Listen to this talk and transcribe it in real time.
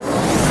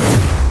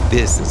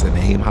This is an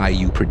Aim High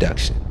U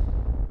production.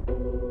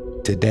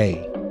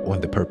 Today on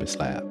the Purpose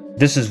Lab.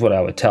 This is what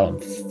I would tell them.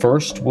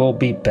 First will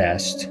be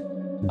best,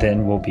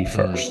 then will be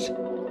first.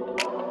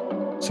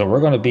 So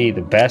we're going to be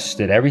the best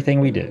at everything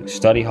we do.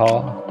 Study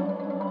hall,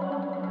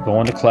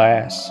 going to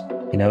class,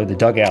 the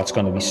dugout's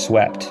going to be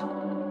swept.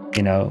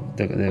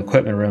 The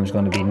equipment room's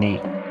going to be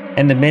neat.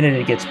 And the minute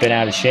it gets bent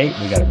out of shape,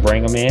 we got to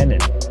bring them in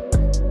and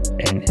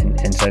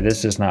say,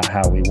 this is not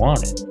how we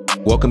want it.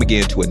 Welcome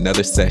again to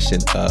another session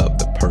of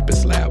the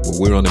Purpose Lab, where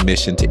we're on a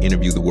mission to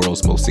interview the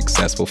world's most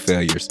successful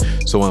failures.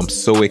 So I'm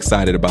so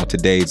excited about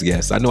today's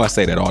guest. I know I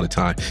say that all the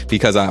time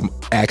because I'm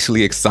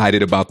actually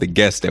excited about the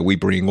guests that we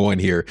bring on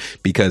here,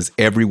 because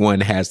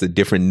everyone has the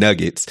different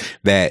nuggets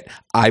that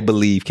I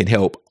believe can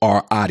help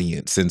our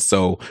audience. And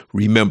so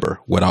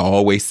remember what I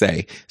always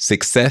say,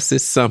 success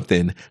is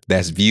something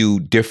that's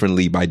viewed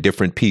differently by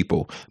different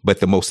people, but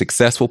the most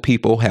successful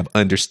people have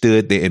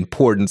understood the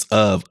importance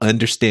of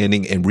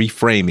understanding and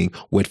reframing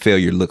what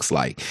failure looks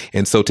like.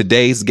 And so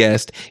today's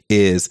guest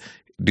is,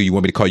 do you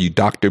want me to call you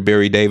Dr.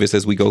 Barry Davis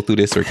as we go through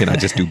this, or can I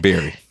just do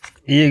Barry?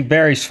 Yeah,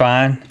 Barry's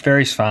fine.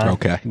 Barry's fine.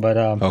 Okay. But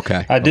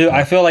okay.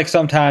 I feel like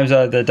sometimes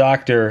the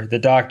doctor,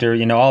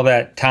 all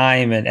that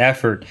time and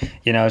effort,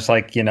 it's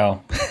like,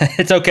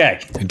 it's okay.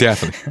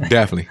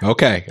 Definitely.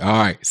 Okay. All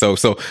right. So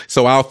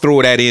I'll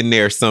throw that in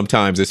there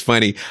sometimes. It's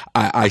funny.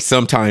 I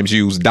sometimes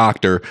use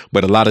doctor,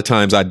 but a lot of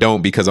times I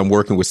don't, because I'm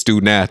working with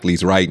student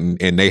athletes, right?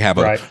 And they have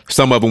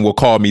some of them will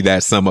call me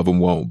that, some of them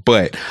won't.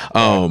 But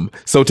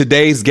so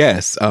today's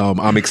guest,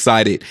 I'm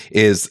excited,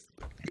 is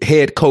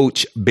head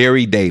coach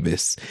Barry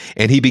Davis,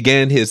 and he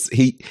begins his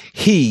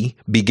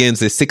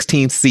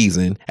 16th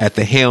season at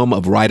the helm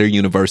of Rider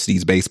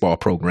University's baseball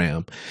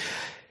program.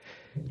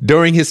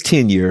 During his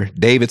tenure,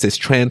 Davis has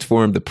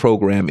transformed the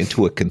program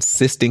into a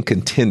consistent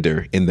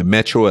contender in the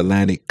Metro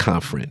Atlantic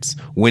Conference,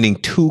 winning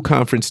 2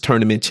 conference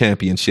tournament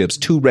championships,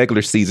 2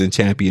 regular season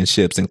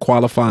championships, and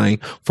qualifying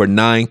for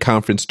 9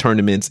 conference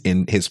tournaments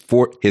in his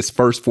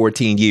first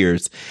 14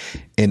 years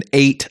and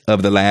 8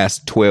 of the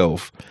last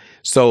 12.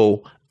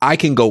 So I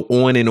can go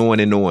on and on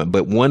and on,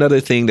 but one other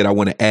thing that I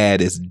want to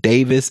add is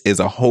Davis is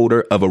a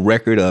holder of a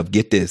record of,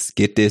 get this,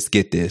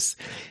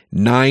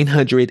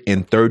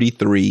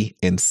 933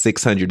 and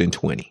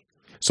 620.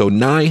 So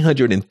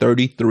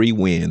 933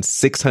 wins,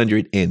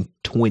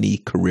 620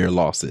 career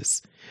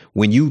losses.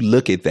 When you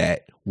look at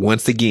that,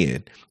 once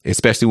again,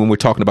 especially when we're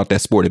talking about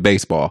that sport of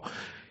baseball,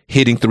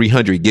 hitting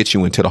 300 gets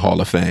you into the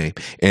Hall of Fame.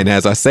 And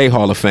as I say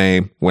Hall of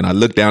Fame, when I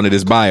look down at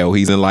his bio,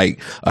 he's in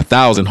like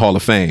 1,000 Hall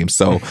of Fame.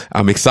 So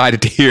I'm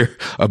excited to hear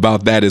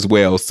about that as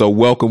well. So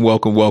welcome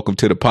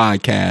to the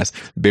podcast,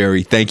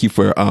 Barry. Thank you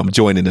for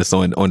joining us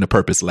on the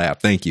Purpose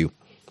Lab. Thank you.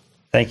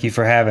 Thank you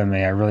for having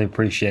me. I really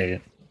appreciate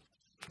it.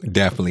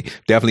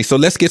 Definitely. So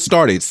let's get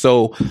started.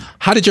 So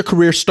how did your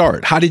career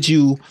start? How did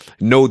you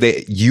know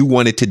that you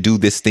wanted to do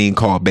this thing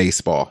called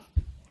baseball?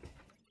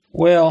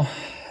 Well,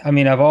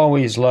 I've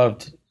always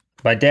loved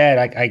my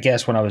dad. I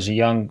guess when I was a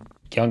young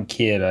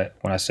kid,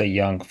 when I say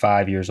young,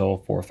 5 years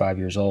old, 4 or 5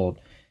 years old,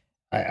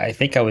 I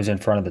think I was in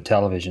front of the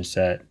television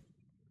set,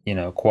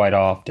 quite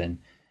often,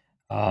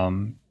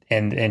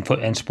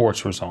 and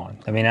sports was on.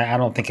 I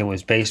don't think it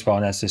was baseball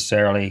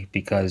necessarily,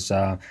 because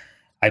I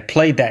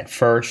played that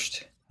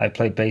first. I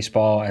played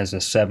baseball as a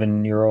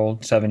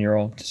 7-year-old,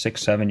 7-year-old.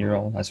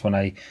 That's when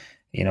I,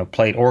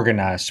 played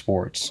organized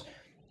sports.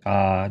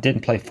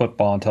 Didn't play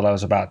football until I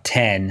was about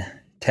 10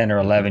 or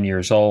 11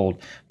 years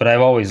old, but I've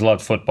always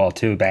loved football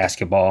too,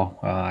 basketball.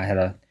 I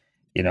had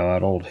an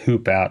old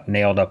hoop out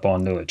nailed up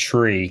onto a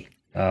tree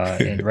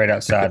right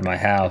outside my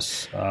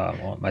house.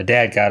 My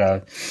dad got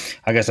a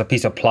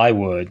piece of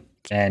plywood,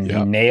 and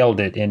he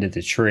nailed it into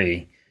the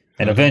tree.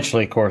 And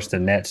eventually, of course, the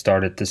net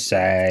started to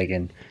sag,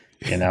 and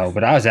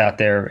but I was out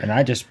there and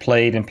I just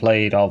played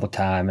all the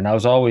time, and I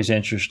was always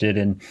interested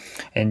in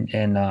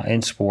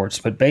sports.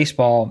 But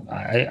baseball,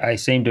 I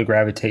seemed to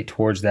gravitate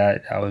towards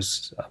that. I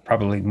was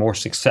probably more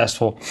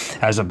successful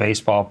as a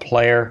baseball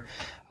player.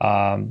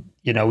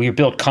 You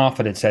build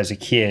confidence as a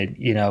kid,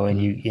 and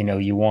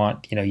you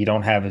want, you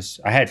don't have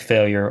I had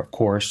failure, of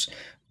course,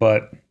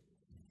 but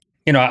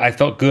I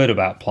felt good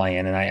about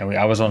playing, and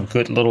I was on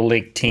good little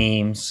league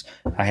teams.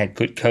 I had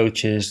good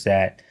coaches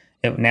that,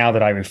 now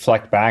that I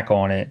reflect back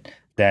on it,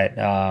 that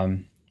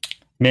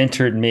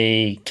mentored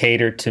me,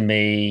 catered to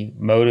me,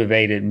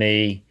 motivated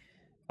me.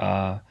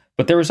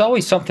 But there was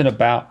always something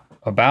about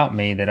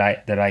me that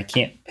I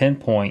can't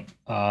pinpoint.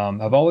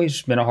 I've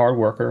always been a hard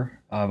worker.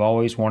 I've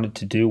always wanted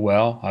to do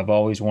well. I've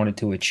always wanted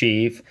to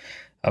achieve.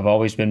 I've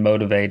always been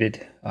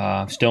motivated,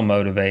 still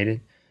motivated.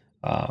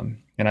 And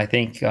I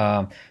think,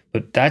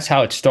 but that's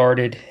how it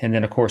started. And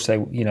then, of course, I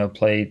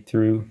played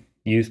through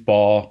youth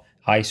ball,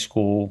 high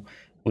school,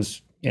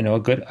 was a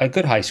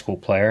good high school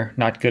player,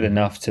 not good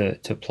enough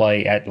to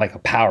play at like a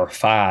Power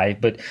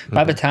 5. But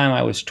by the time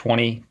I was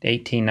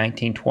 18,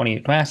 19,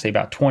 20, I say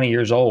about 20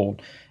 years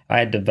old, I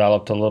had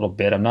developed a little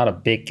bit. I'm not a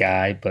big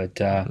guy,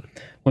 but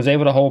was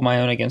able to hold my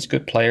own against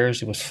good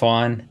players. It was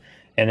fun.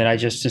 And then I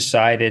just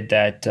decided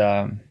that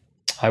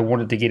I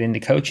wanted to get into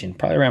coaching,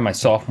 probably around my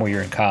sophomore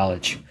year in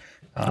college.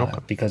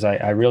 because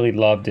I really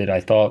loved it.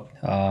 I thought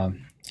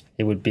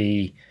it would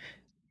be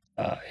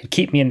it'd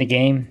keep me in the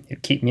game,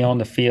 it'd keep me on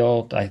the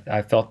field.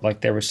 I felt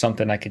like there was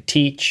something I could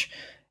teach.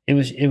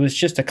 It was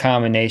just a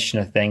combination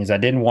of things. I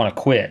didn't want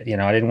to quit.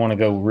 I didn't want to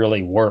go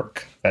really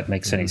work. If that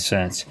makes any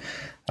sense.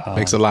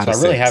 Makes a lot of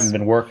sense. I really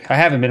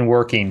haven't been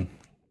working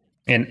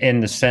in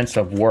the sense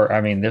of work.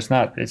 I mean, it's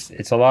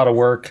a lot of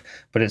work,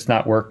 but it's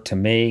not work to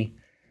me.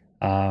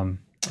 And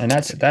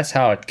that's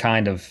how it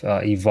kind of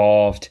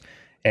evolved.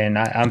 And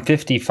I'm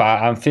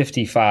 55. I'm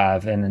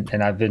 55,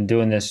 and I've been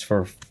doing this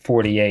for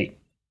 48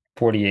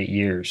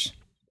 years.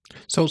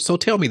 So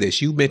tell me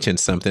this. You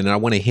mentioned something, and I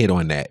want to hit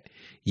on that.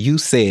 You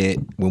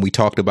said when we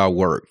talked about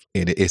work,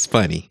 and it's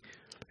funny,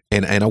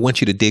 and I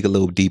want you to dig a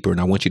little deeper, and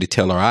I want you to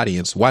tell our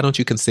audience, why don't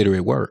you consider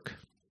it work?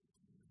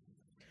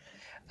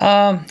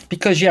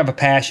 Because you have a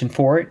passion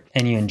for it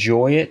and you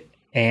enjoy it,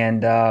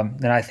 and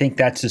I think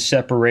that's a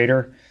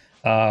separator.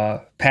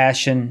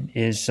 Passion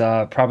is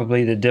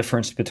probably the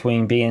difference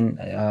between being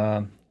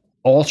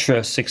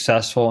ultra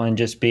successful and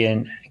just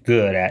being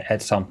good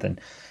at something.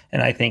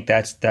 And I think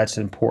that's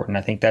important.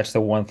 I think that's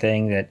the one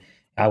thing that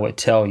I would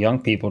tell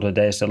young people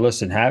today is to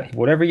listen,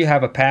 whatever you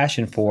have a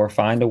passion for,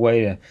 find a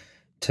way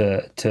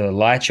to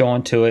latch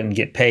on to it and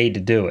get paid to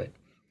do it.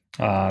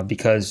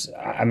 Because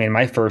I mean,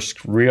 my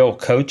first real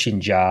coaching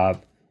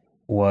job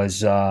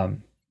was I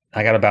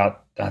made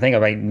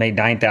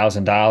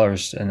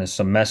 $9,000 in a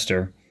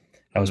semester.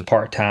 I was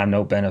part-time,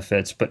 no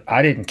benefits, but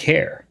I didn't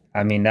care.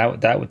 I mean,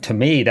 that to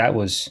me, that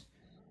was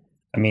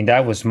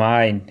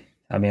mine.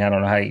 I mean, I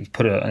don't know how you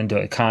put it into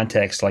a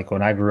context. Like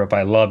when I grew up,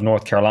 I loved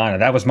North Carolina.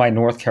 That was my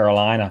North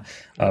Carolina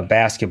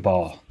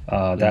basketball.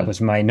 That was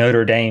my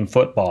Notre Dame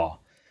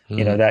football,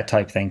 that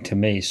type thing to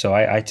me. So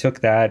I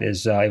took that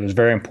as it was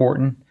very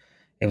important.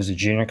 It was a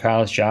junior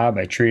college job.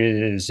 I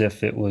treated it as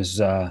if it was,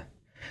 the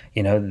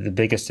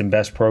biggest and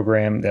best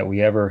program that was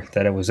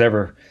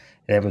ever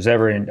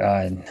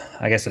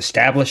I guess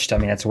established. I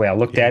mean, that's the way I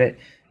looked at it.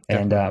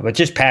 And but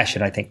just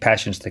passion. I think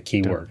passion's the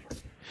key word.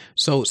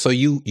 So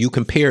you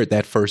compared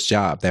that first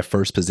job, that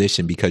first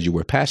position, because you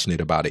were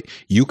passionate about it.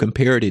 You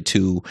compared it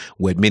to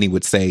what many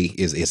would say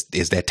is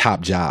that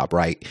top job,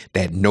 right?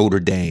 That Notre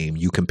Dame.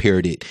 You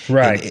compared it,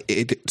 right?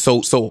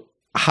 So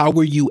how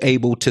were you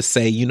able to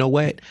say, you know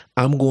what,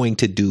 I'm going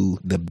to do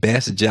the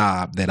best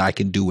job that I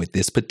can do at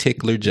this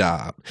particular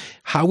job?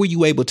 How were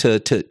you able to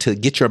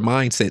get your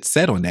mindset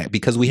set on that?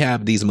 Because we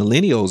have these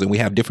millennials and we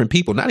have different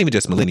people, not even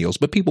just millennials,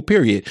 but people,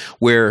 period,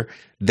 where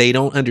they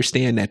don't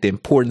understand that the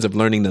importance of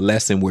learning the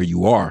lesson where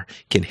you are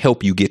can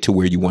help you get to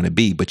where you want to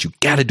be, but you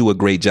got to do a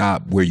great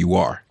job where you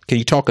are. Can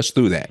you talk us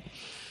through that?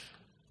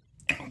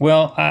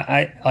 Well,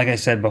 I like I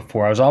said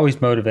before, I was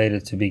always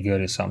motivated to be good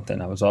at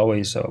something. I was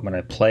always, when I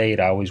played,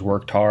 I always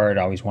worked hard.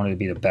 I always wanted to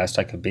be the best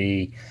I could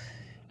be.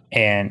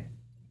 And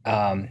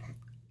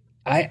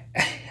I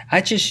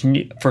just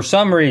knew, for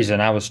some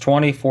reason, I was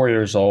 24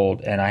 years old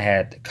and I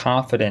had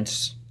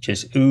confidence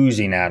just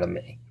oozing out of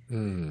me.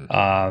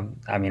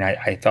 I mean,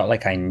 I felt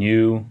like I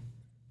knew.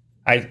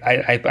 I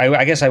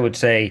guess I would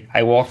say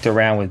I walked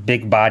around with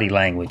big body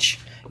language.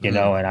 And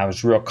I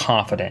was real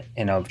confident,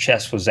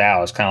 chest was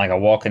out. It's kind of like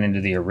a walking into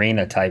the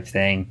arena type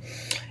thing.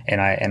 And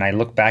I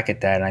look back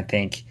at that and I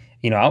think,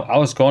 I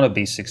was going to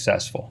be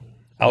successful.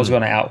 I was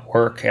going to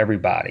outwork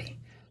everybody.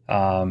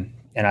 And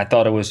I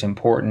thought it was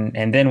important.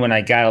 And then when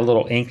I got a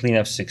little inkling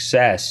of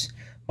success,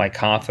 my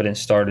confidence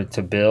started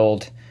to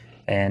build,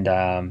 and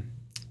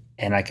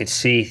I could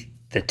see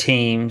the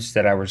teams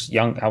that I was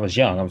young. I was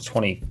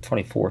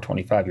 24,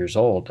 25 years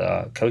old,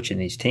 coaching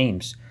these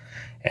teams.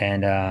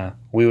 And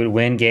we would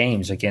win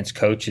games against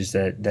coaches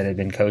that had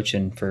been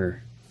coaching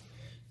for,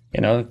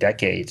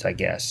 decades, I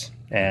guess.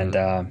 And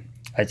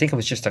I think it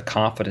was just a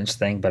confidence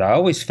thing. But I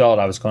always felt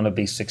I was going to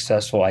be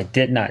successful. I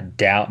did not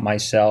doubt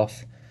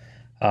myself.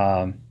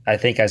 I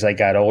think as I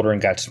got older and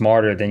got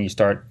smarter, then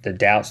the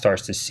doubt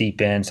starts to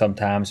seep in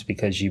sometimes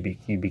because you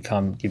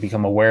become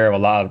aware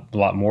of a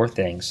lot more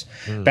things.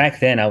 Back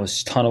then, I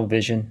was tunnel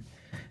vision.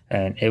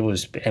 And it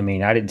was, I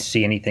didn't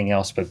see anything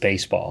else but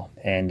baseball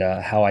and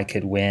how I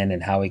could win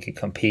and how I could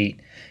compete.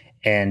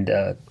 And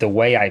the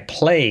way I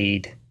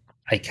played,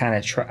 I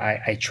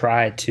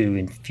tried to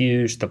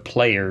infuse the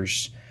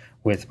players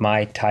with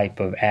my type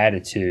of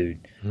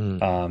attitude.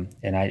 And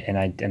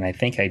I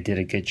think I did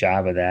a good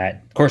job of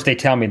that. Of course, they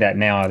tell me that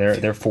now. They're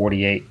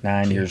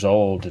 9 years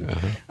old, and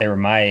they were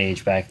my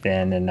age back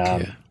then. And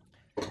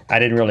I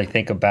didn't really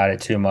think about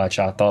it too much.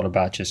 I thought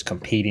about just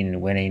competing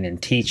and winning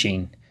and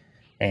teaching.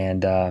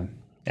 And I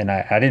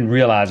didn't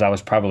realize I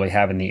was probably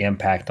having the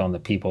impact on the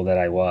people that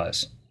I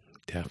was.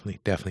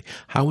 Definitely.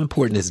 How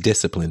important is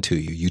discipline to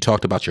you? You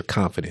talked about your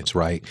confidence,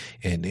 right?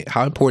 And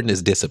how important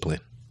is discipline?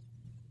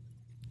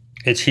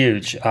 It's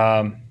huge.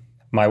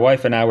 My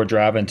wife and I were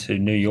driving to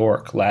New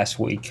York last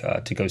week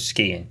to go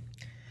skiing.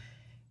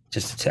 I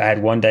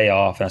had one day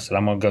off, and I said,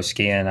 I'm going to go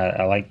skiing.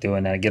 I like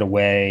doing that. I get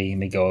away, and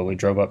we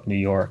drove up New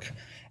York.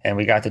 And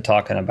we got to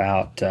talking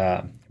about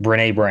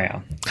Brené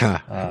Brown.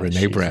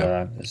 Brené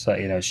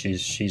Brown.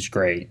 She's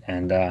great.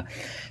 And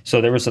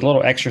so there was a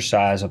little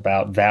exercise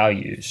about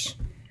values.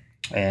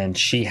 and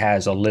she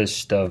has a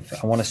list of,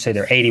 I want to say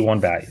there are 81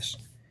 values: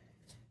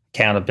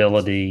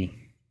 accountability,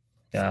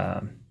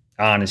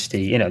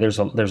 honesty. There's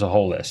a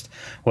whole list.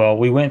 Well,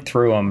 we went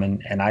through them,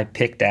 and I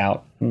picked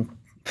out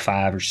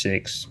 5 or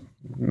 6,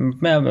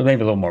 maybe a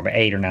little more, but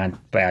 8 or 9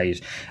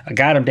 values. I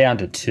got them down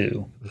to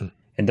 2,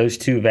 and those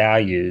 2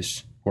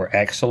 values were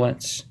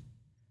excellence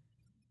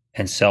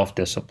and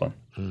self-discipline.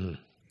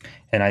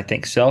 And I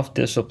think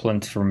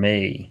self-discipline for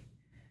me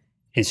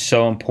is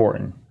so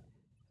important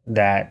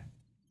that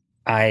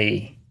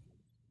if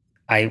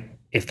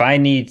I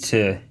need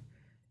to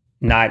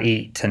not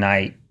eat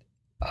tonight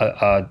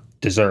a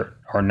dessert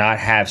or not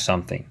have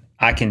something,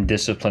 I can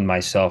discipline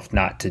myself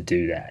not to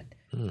do that.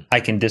 I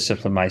can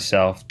discipline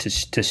myself to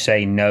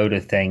say no to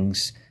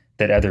things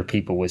that other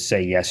people would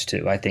say yes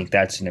to. I think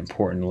that's an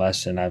important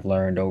lesson I've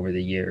learned over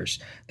the years.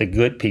 The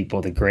good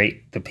people,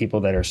 the people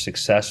that are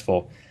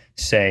successful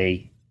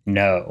say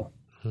no.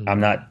 I'm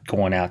not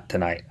going out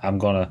tonight. I'm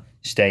going to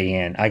stay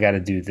in. I got to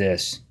do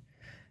this.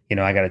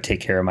 I got to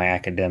take care of my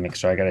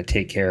academics, or I got to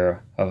take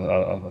care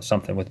of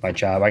something with my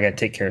job. I got to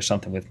take care of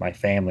something with my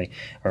family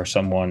or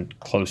someone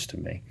close to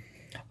me.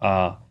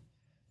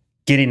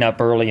 Getting up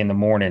early in the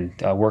morning,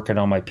 working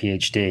on my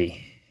PhD,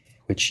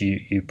 which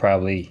you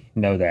probably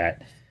know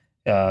that.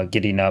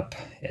 Getting up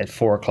at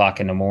 4 o'clock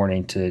in the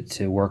morning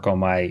to work on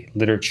my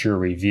literature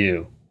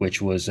review,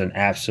 which was an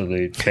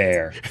absolute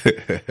bear.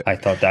 I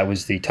thought that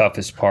was the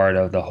toughest part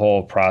of the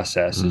whole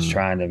process, is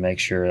trying to make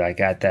sure I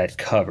got that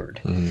covered.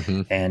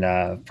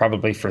 And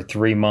probably for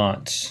 3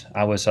 months,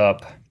 I was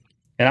up,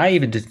 and I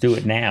even just do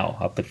it now,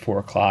 up at 4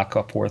 o'clock,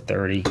 up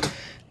 4:30.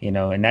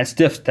 And that's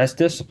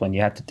discipline.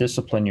 You have to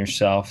discipline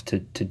yourself to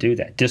do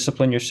that.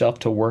 Discipline yourself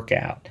to work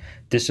out.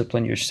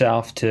 Discipline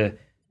yourself to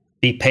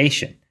be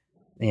patient.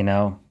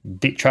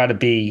 Try to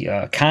be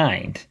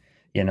kind.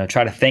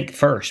 Try to think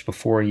first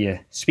before you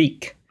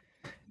speak.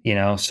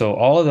 So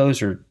all of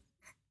those are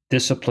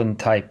discipline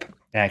type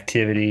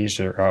activities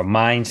or a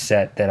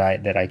mindset that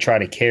I try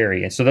to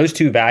carry. And so those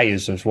 2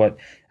 values is what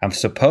I'm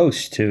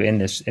supposed to in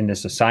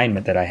this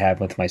assignment that I have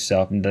with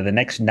myself. And the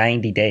next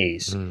 90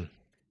 days,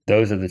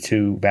 those are the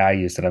 2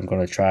 values that I'm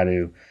going to try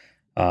to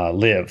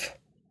live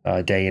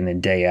day in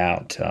and day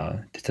out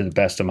to the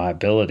best of my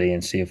ability,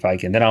 and see if I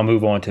can. Then I'll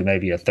move on to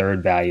maybe a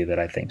 3rd value that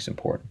I think is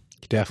important.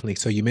 Definitely.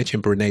 So you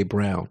mentioned Brene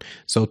Brown.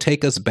 So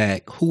take us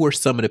back. Who are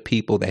some of the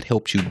people that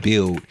helped you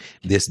build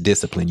this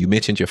discipline? You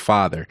mentioned your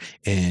father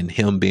and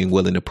him being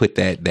willing to put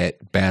that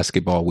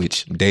basketball,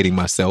 which I'm dating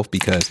myself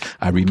because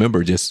I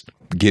remember just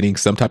getting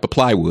some type of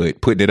plywood,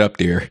 putting it up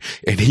there,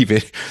 and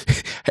even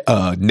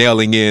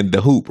nailing in the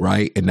hoop,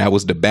 right? And that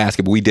was the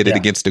basketball. We did it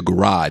against the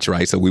garage,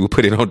 right? So we would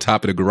put it on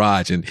top of the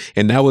garage, and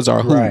that was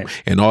our hoop,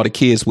 right. And all the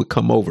kids would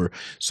come over.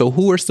 So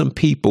who are some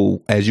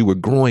people as you were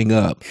growing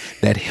up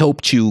that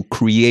helped you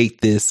create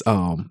this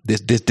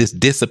this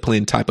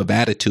discipline type of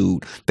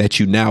attitude that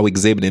you now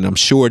exhibit, and I'm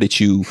sure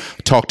that you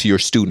talk to your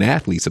student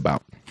athletes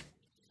about?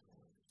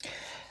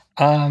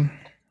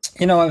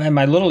 And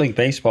my Little League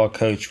baseball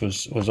coach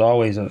was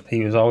always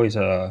he's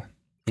a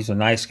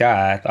nice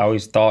guy. I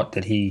always thought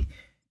that he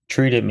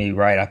treated me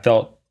right. I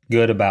felt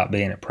good about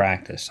being at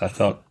practice. I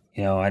felt,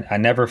 I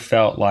never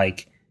felt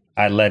like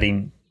I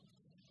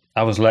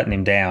was letting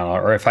him down,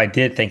 or if I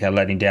did think I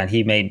let him down,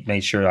 he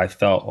made sure I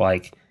felt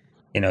like,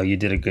 you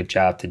did a good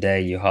job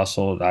today. You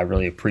hustled. I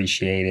really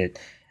appreciate it.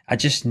 I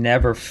just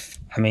never,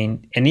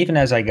 and even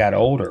as I got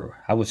older,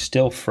 I was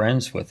still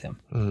friends with him.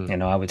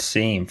 I would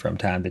see him from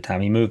time to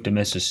time. He moved to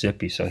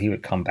Mississippi, so he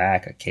would come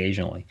back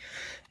occasionally.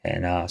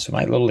 And so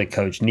my Little League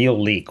coach, Neil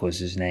Leak was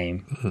his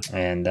name,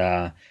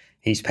 and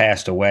he's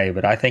passed away.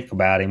 But I think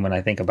about him when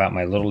I think about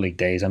my Little League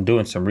days. I'm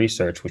doing some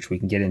research, which we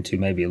can get into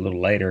maybe a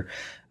little later,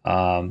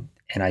 and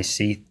I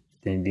see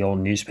in the old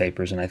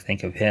newspapers, and I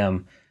think of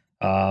him.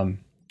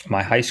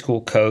 My high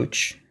school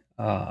coach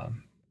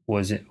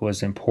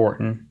was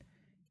important.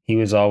 He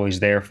was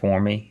always there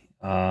for me,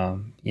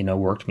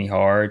 worked me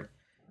hard.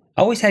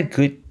 I always had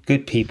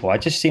good people. I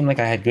just seemed like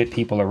I had good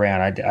people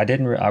around.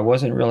 I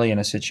wasn't really in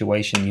a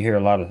situation. You hear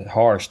a lot of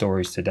horror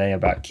stories today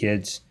about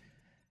kids,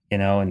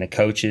 and the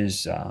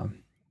coaches,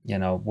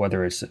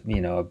 whether it's,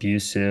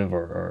 abusive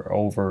or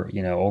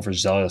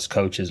overzealous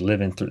coaches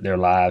living through their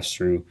lives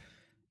through,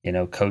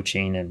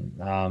 coaching.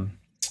 And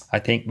I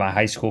think my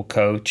high school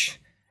coach,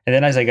 and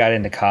then as I got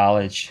into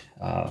college,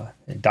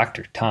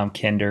 Dr. Tom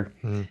Kinder,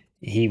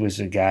 he was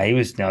a guy.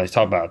 He's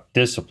talking about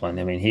discipline.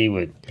 He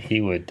would,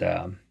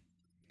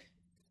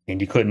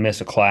 and you couldn't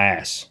miss a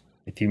class.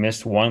 If you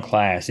missed one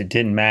class, it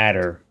didn't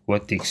matter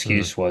what the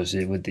excuse was.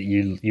 You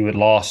would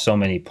lost so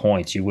many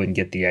points, you wouldn't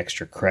get the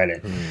extra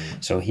credit.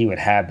 So he would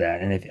have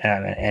that,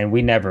 and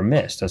we never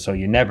missed. So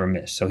you never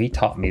missed. So he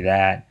taught me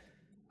that.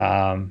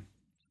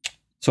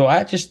 So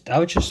I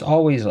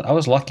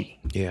was lucky.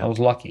 Yeah, I was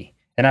lucky,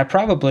 and I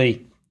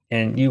probably.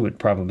 And you would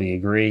probably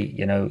agree,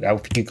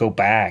 if you go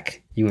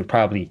back, you would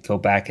probably go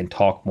back and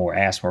talk more,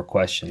 ask more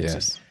questions.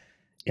 Yes.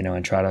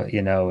 And try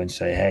to, and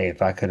say, hey,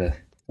 if I could have,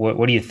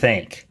 what do you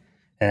think?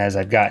 And as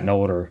I've gotten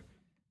older,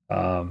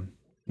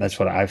 that's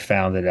what I've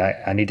found,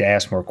 that I need to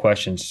ask more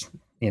questions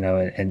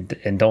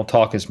and don't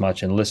talk as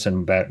much and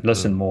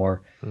listen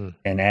more,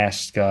 and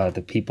ask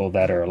the people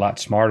that are a lot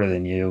smarter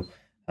than you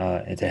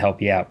and to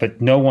help you out.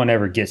 But no one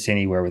ever gets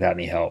anywhere without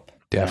any help.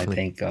 Definitely. And I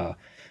think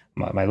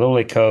my little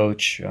league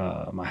coach,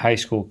 my high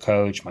school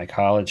coach, my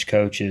college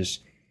coaches,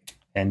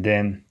 and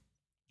then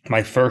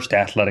my first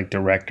athletic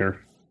director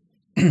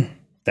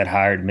that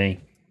hired me,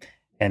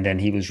 and then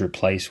he was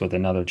replaced with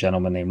another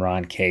gentleman named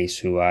Ron Case,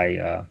 who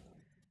I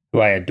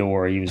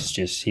adore.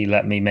 He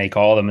let me make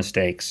all the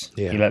mistakes.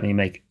 Yeah. He let me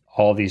make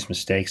all these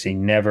mistakes. He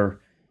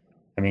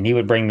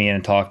would bring me in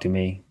and talk to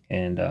me,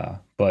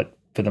 but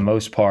for the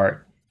most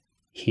part,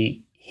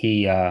 he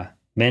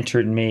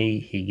mentored me.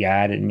 He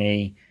guided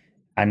me.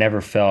 I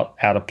never felt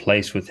out of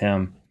place with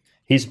him.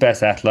 He's the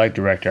best athletic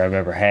director I've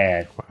ever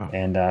had. Wow.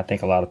 And I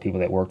think a lot of people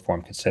that work for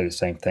him could say the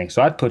same thing.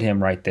 So I'd put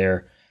him right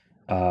there,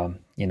 And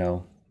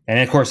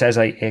of course, as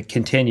I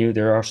continue,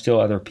 there are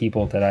still other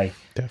people that I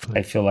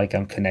feel like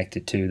I'm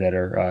connected to that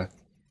are,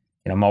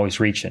 I'm always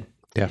reaching.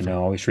 Definitely.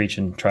 Always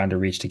reaching, trying to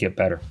reach to get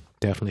better.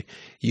 Definitely.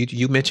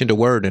 You mentioned a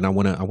word, and I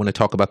want to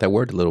talk about that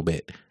word a little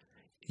bit.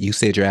 You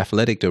said your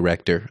athletic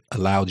director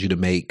allowed you to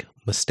make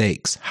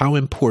mistakes. How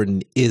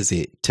important is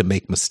it to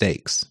make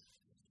mistakes?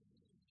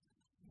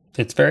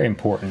 It's very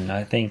important.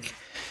 I think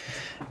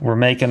we're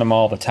making them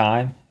all the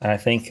time. And I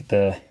think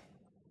the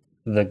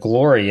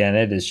glory in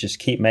it is just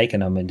keep making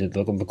them, and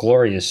the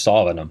glory is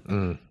solving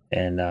them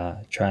and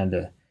trying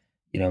to,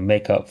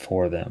 make up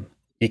for them.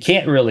 You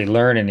can't really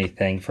learn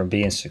anything from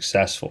being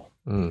successful.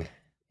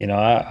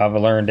 I've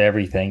learned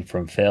everything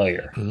from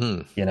failure,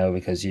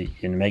 because you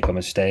make a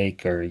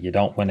mistake, or you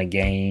don't win a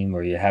game,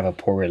 or you have a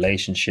poor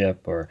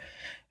relationship, or,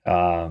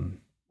 all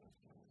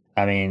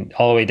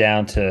the way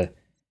down to,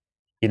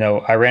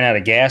 I ran out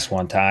of gas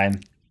one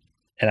time,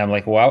 and I'm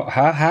like, well,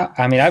 how,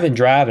 I've been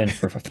driving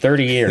for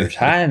 30 years.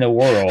 How in the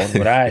world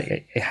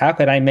how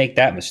could I make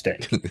that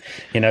mistake?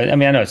 I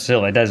know it's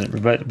silly, it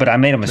doesn't, but I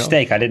made a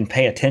mistake. No. I didn't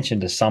pay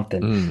attention to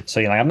something. So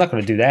I'm not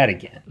going to do that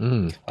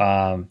again.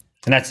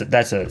 And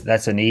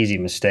that's an easy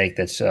mistake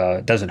that's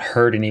doesn't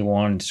hurt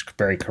anyone. It's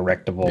very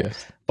correctable.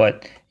 Yes.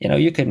 But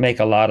you could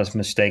make a lot of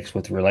mistakes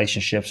with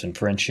relationships and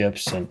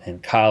friendships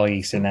and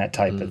colleagues and that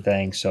type of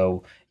thing.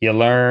 So you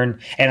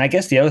learn. And I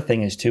guess the other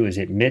thing is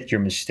admit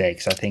your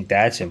mistakes. I think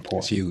that's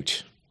important. It's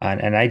huge.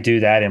 And I do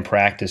that in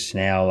practice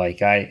now.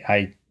 Like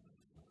I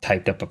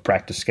typed up a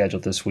practice schedule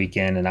this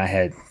weekend, and I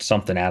had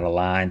something out of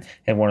line,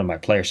 and one of my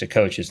players said,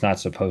 "Coach, it's not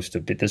supposed to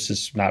be. This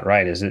is not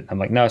right, is it?" I'm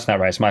like, "No, it's not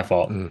right. It's my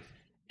fault."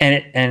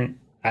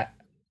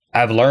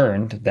 I've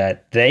learned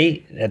that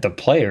the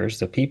players,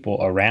 the people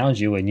around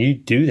you, and you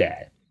do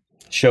that,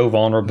 show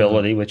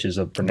vulnerability, which is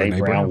a Brene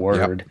Brown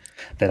word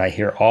that I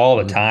hear all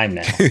the time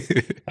now.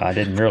 I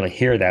didn't really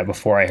hear that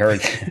before I heard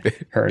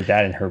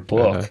that in her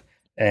book,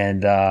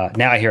 and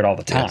now I hear it all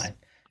the time. Yes.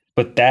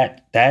 But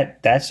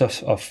that's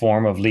a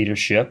form of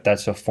leadership.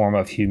 That's a form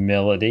of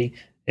humility.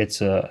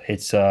 It's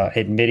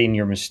admitting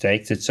your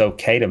mistakes. It's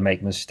okay to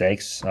make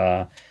mistakes.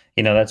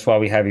 That's why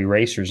we have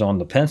erasers on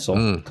the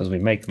pencil, because we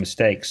make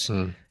mistakes.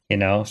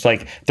 It's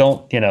like,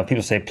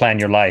 people say plan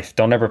your life.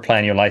 Don't ever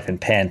plan your life in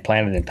pen,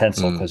 plan it in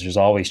pencil, because there's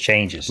always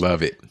changes.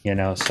 Love it.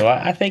 So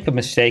I think of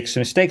mistakes.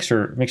 Mistakes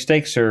are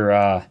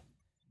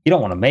you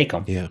don't want to make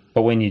them. Yeah.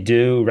 But when you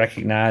do,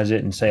 recognize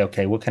it and say,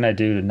 okay, what can I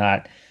do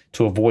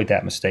to avoid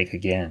that mistake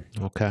again?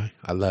 Okay.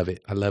 I love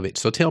it.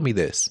 So tell me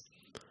this.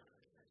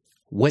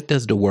 What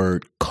does the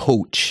word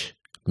coach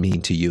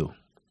mean to you?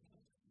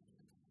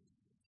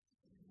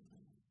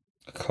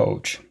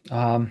 Coach.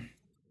 Well,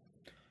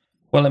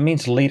 it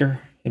means leader.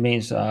 It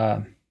means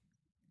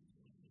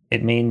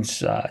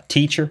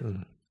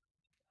teacher,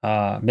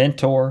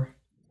 mentor,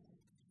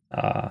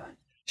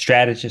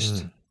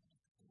 strategist.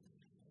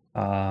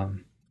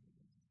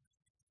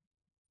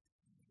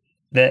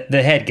 The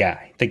head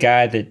guy, the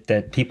guy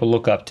that people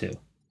look up to.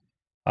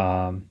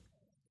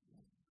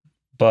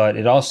 But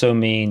it also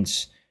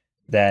means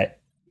that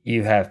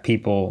you have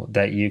people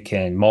that you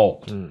can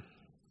mold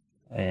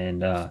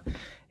and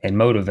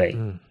motivate.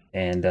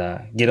 And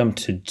get them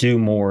to do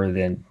more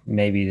than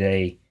maybe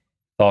they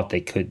thought they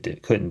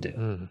couldn't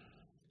do.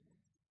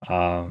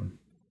 And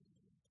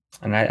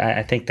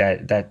I think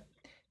that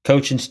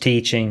coaching's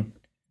teaching,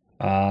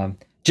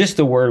 just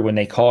the word when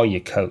they call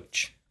you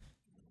coach,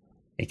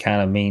 it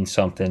kind of means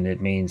something.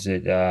 It means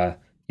that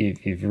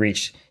you've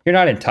reached. You're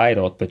not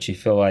entitled, but you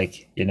feel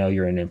like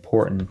you're an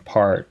important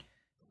part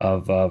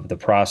of the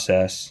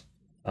process,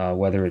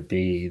 whether it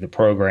be the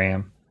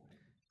program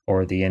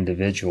or the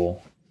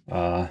individual.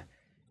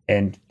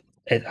 And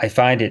I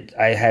find it,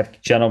 I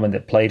have gentlemen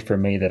that played for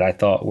me that I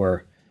thought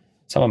were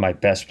some of my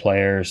best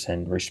players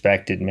and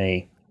respected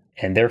me.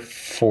 And they're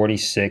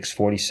 46,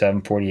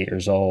 47, 48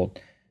 years old,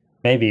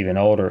 maybe even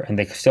older, and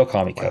they still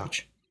call me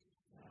coach.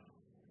 Wow.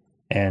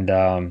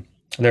 And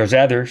there's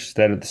others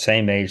that are the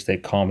same age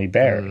that call me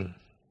Barry.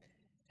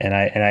 And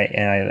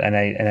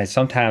I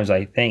sometimes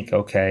I think,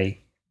 okay,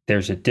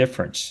 there's a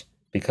difference,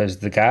 because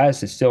the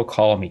guys that still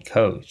call me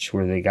coach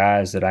were the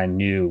guys that I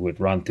knew would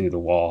run through the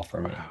wall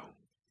for me. Wow.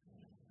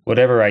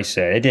 Whatever I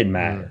said, it didn't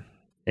matter.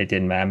 It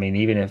didn't matter. I mean,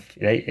 even if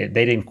they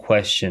didn't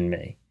question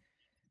me,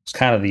 it's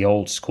kind of the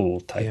old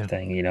school type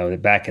thing,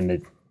 that back in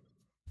the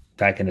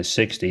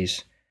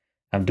 '60s.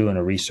 I'm doing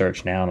a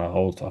research now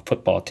on a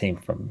football team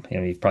from,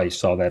 you probably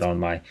saw that on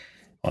my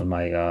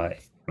my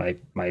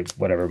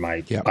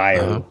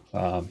bio.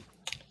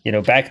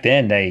 Back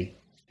then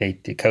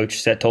the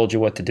coach told you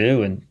what to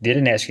do and they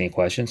didn't ask any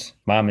questions.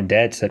 Mom and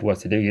dad said what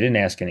to do. You didn't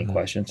ask any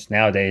questions.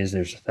 Nowadays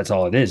that's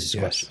all it is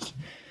questions.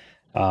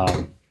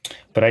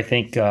 But I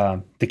think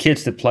the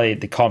kids that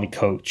played, they call me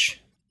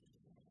coach.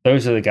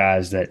 Those are the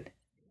guys that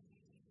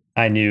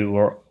I knew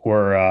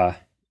were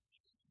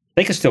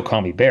they could still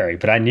call me Barry,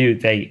 but I knew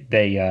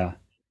they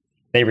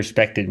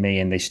respected me,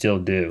 and they still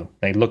do.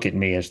 They look at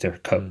me as their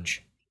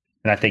coach,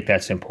 and I think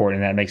that's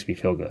important. And that makes me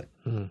feel good.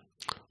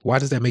 Why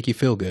does that make you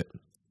feel good?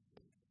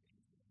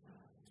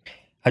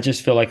 I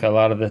just feel like a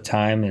lot of the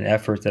time and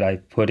effort that I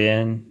put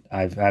in,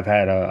 I've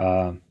had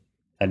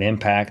an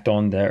impact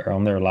on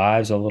their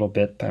lives a little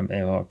bit, in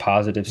a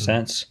positive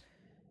sense,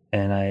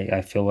 and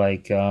I feel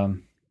like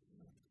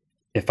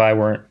if I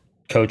weren't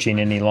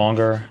coaching any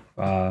longer.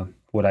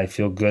 Would I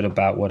feel good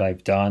about what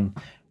I've done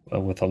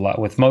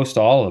with most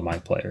all of my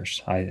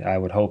players? I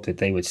would hope that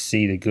they would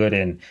see the good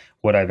in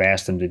what I've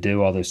asked them to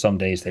do, although some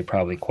days they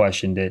probably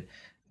questioned it,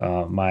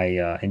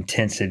 my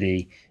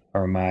intensity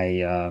or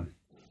my,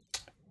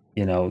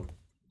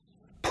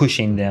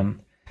 pushing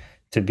them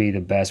to be the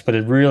best. But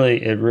it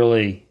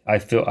really, I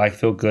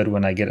feel good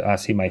when I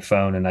see my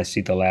phone and I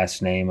see the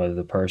last name of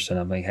the person.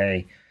 I'm like,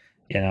 hey,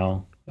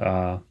 and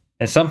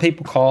some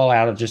people call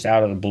out of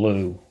the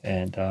blue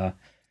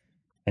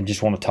and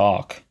just want to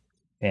talk.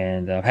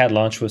 And I've had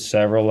lunch with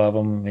several of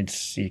them.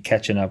 It's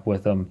catching up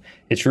with them.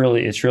 It's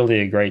really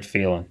a great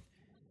feeling.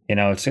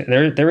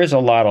 There is a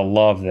lot of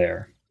love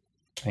there,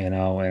 and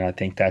I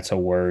think that's a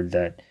word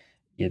that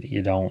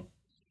you don't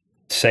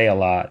say a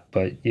lot,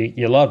 but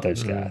you love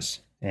those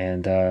guys,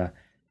 and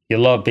you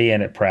love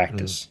being at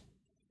practice,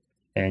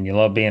 and you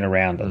love being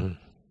around them.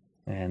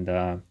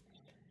 And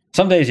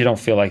some days you don't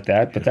feel like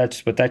that,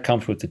 but that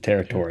comes with the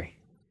territory.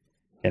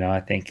 I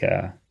think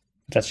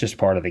that's just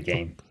part of the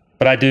game.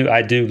 But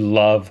I do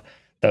love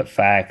the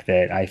fact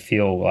that I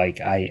feel like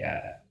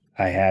I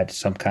had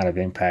some kind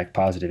of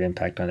positive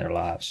impact on their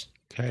lives.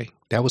 Okay,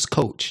 that was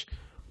coach.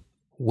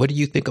 What do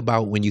you think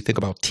about when you think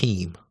about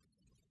team?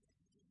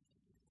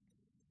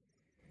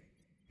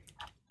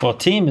 Well,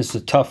 team is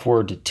a tough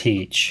word to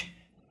teach.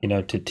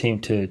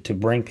 To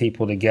bring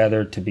people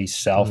together, to be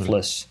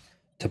selfless,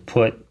 to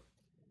put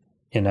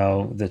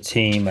the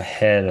team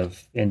ahead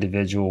of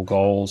individual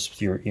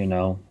goals,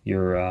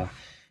 your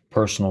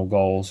personal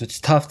goals.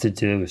 It's tough to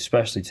do,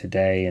 especially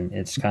today, and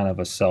it's kind of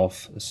a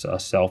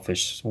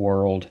selfish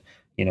world.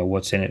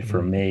 What's in it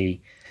for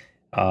me?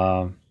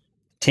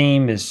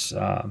 Team is,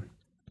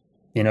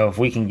 if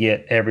we can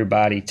get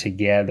everybody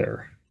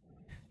together,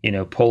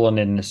 pulling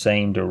in the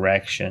same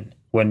direction.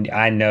 When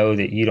I know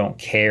that you don't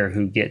care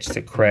who gets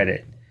the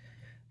credit,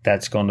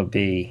 that's going to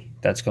be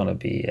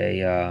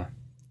an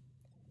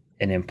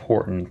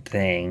important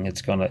thing.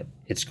 It's going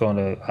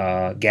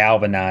to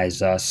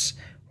galvanize us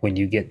when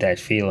you get that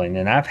feeling.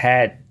 And I've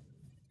had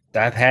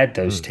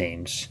those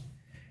teams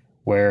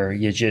where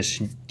you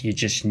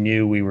just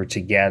knew we were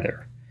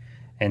together.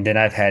 And then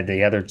I've had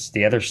the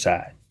other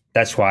side.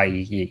 That's why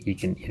you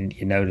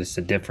notice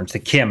the difference, the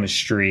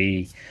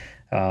chemistry,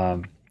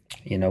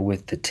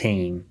 with the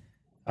team,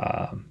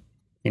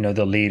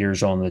 the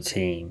leaders on the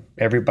team.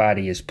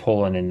 Everybody is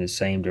pulling in the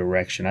same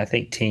direction. I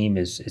think team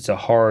it's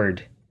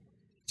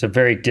a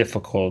very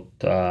difficult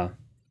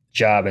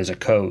job as a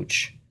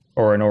coach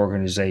or an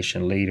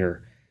organization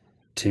leader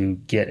to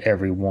get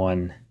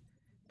everyone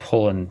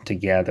pulling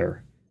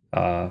together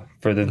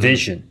for the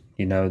vision,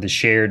 the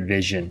shared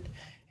vision,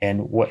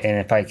 and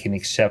if I can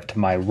accept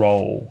my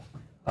role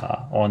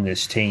on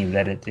this team,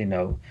 that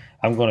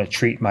I'm going to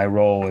treat my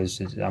role as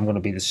I'm going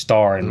to be the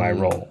star in my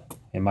role.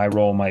 And my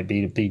role might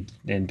be to be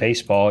in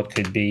baseball. It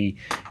could be,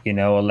 a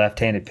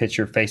left-handed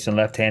pitcher facing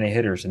left-handed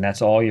hitters, and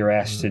that's all you're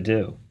asked to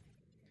do.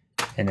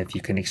 And if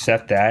you can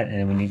accept that,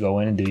 and when you go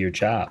in and do your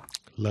job.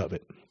 Love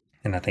it.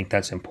 And I think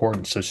that's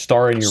important. So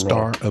star in your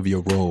role. Star of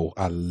your role.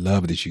 I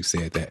love that you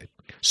said that.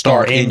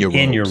 Star in your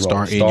role.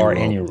 Star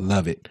in your role.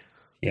 Love it.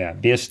 Yeah,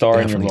 be a star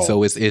Definitely. in your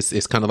role. So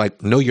it's kind of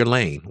like know your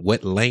lane.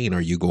 What lane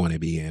are you going to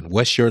be in?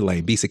 What's your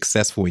lane? Be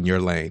successful in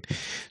your lane.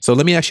 So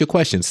let me ask you a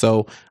question.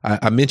 So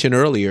I mentioned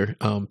earlier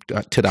to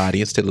the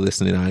audience, to the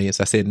listening audience,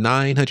 I said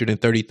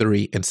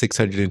 933 and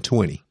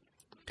 620.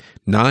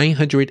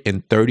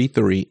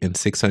 933 and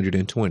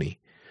 620.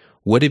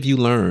 What have you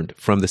learned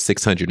from the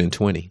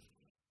 620?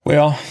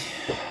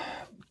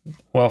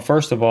 Well,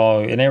 first of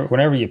all,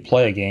 whenever you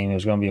play a game,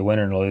 there's going to be a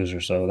winner and a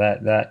loser. So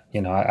that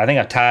I think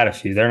I tied a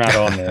few. They're not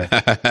on there,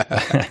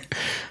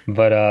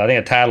 but I think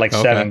I tied like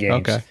 7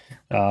 games. Okay.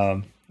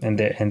 And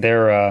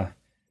they're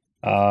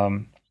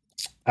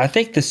I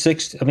think the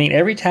 6. I mean,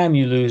 every time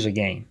you lose a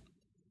game,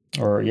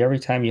 or every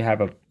time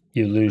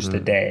you lose the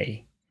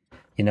day,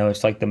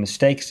 it's like the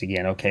mistakes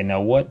again. Okay, now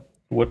what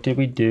did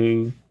we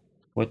do?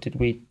 What did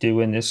we do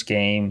in this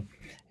game?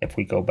 if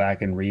we go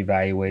back and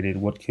reevaluated,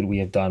 what could we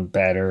have done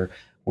better?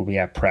 Will we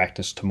have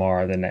practice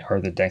tomorrow or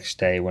the next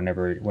day?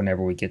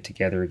 Whenever we get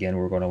together again,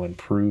 we're going to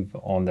improve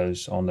on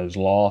those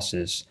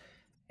losses.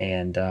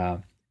 And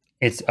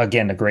it's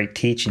again a great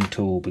teaching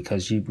tool,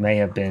 because you may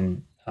have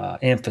been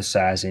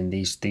emphasizing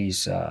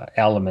these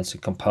elements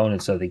and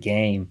components of the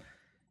game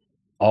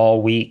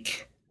all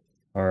week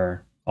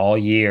or all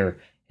year,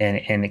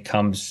 and it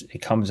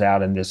comes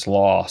out in this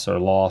loss or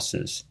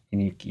losses,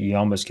 and you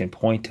almost can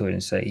point to it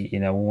and say,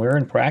 when we're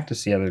in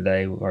practice the other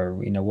day, or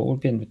what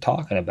we've been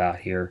talking about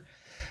here,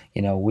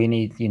 we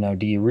need,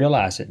 do you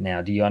realize it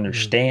now? Do you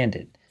understand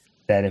it?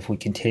 That if we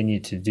continue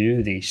to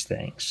do these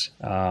things,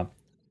 the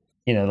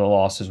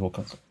losses will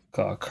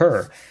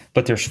occur.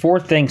 But there's 4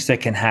 things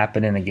that can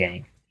happen in a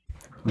game.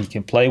 You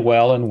can play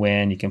well and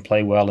win. You can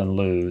play well and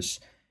lose.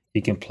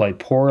 You can play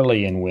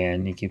poorly and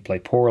win. You can play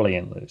poorly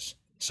and lose.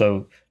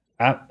 So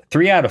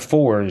 3 out of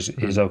 4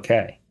 is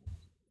okay.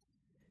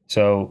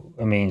 So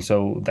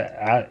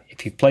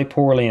if you play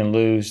poorly and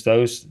lose,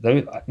 those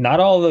not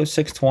all those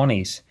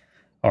 620s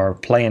are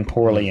playing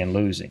poorly and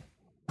losing.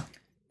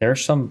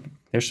 There's some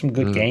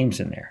good games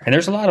in there, and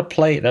there's a lot of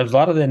play. There's a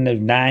lot of them.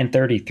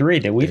 933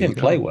 that we didn't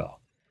play well,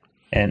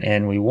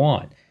 and we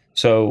won.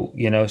 So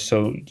I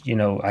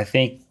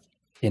think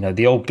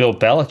the old Bill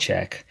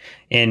Belichick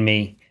in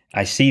me.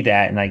 I see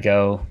that and I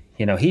go,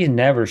 he's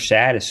never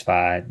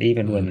satisfied,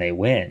 even when they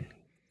win.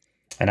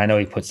 And I know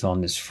he puts on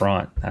this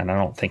front, and I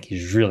don't think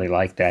he's really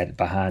like that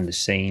behind the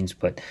scenes,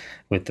 but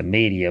with the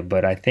media.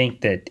 But I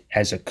think that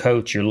as a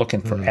coach, you're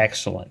looking for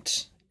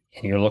excellence,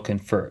 and you're looking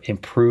for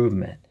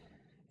improvement.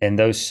 And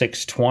those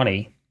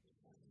 620,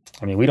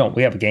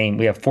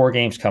 we have 4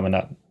 games coming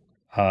up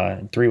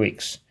in 3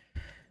 weeks,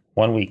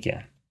 1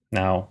 weekend.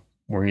 Now,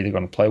 we're either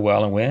going to play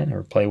well and win,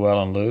 or play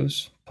well and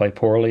lose, play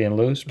poorly and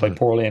lose, play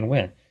poorly and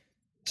win.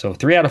 So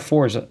 3 out of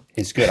 4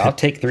 is good. I'll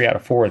take 3 out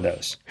of 4 of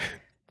those.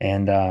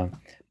 And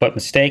but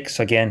mistakes,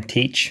 again,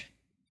 teach,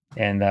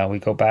 and we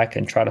go back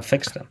and try to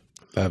fix them.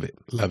 Love it.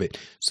 Love it.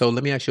 So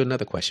let me ask you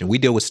another question. We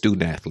deal with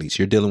student athletes.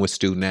 You're dealing with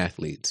student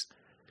athletes,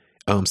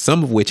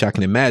 some of which I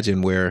can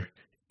imagine where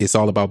it's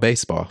all about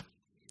baseball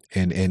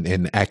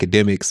and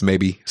academics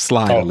maybe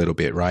slide a little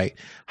bit, right?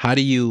 How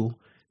do you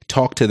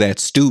talk to that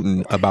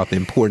student about the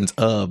importance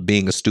of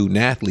being a student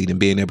athlete and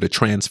being able to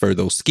transfer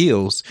those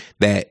skills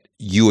that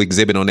you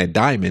exhibit on that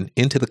diamond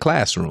into the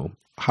classroom?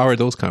 How are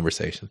those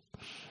conversations?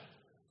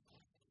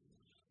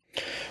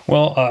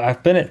 Well,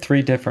 I've been at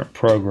 3 different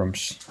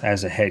programs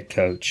as a head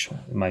coach.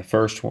 My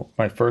first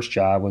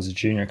job was a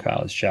junior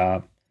college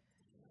job,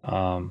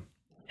 and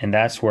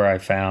that's where I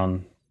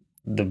found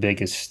the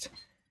biggest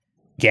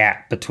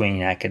gap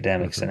between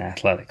academics and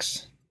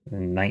athletics.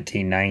 In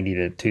 1990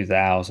 to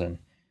 2000,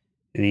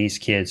 these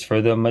kids,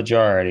 for the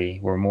majority,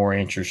 were more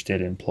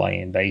interested in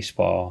playing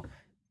baseball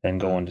than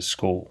going to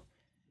school.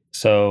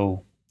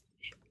 So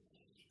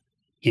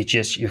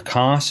you're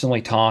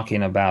constantly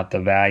talking about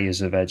the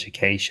values of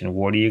education.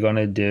 What are you going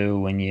to do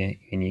when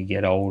you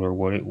get older?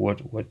 Where are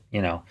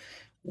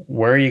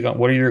you going?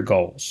 What are your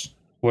goals?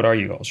 What are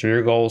your goals? Are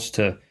your goals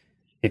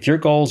if your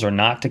goals are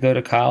not to go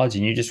to college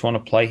and you just want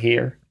to play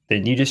here,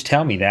 then you just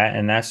tell me that,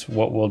 and that's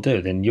what we'll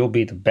do. Then you'll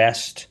be the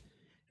best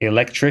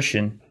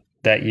electrician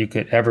that you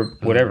could ever,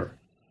 whatever,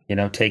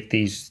 take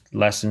these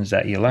lessons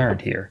that you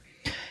learned here.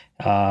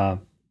 I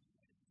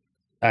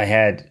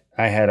had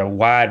a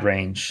wide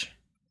range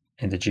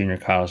in the junior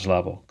college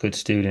level, good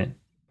student,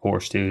 poor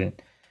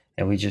student,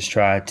 and we just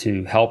tried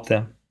to help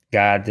them,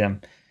 guide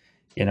them,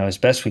 as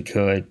best we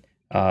could,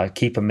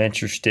 keep them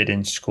interested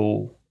in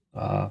school,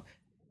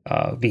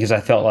 because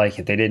I felt like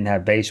if they didn't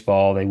have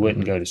baseball, they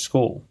wouldn't go to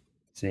school.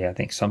 See, I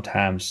think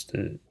sometimes,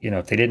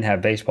 if they didn't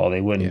have baseball,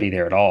 they wouldn't be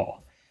there at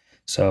all.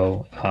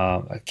 So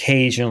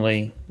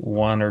occasionally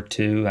 1 or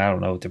 2, I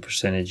don't know what the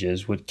percentage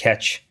is, would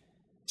catch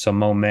some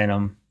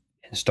momentum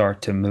and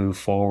start to move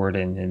forward,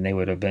 and they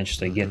would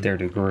eventually get their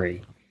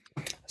degree.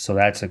 So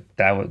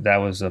that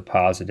was a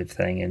positive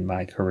thing in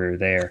my career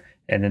there.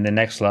 And then the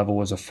next level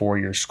was a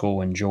 4-year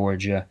school in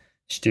Georgia.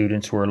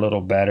 Students were a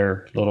little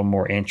better, a little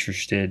more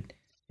interested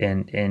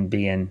in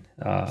being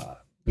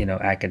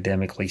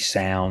academically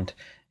sound.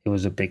 It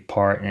was a big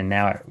part. And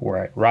now we're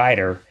at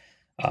Rider.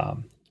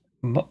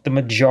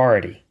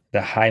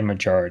 The high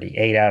majority,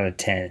 8 out of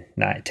 10,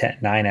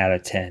 9 out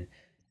of 10,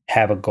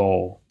 have a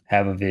goal,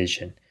 have a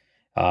vision.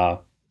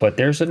 But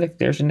there's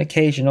an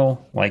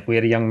occasional, like we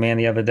had a young man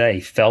the other day,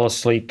 fell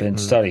asleep in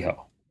study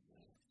hall.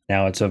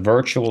 Now it's a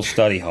virtual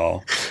study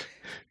hall,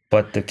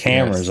 but the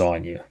camera's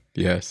on you.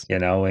 Yes.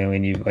 And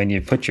when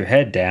you put your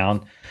head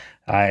down,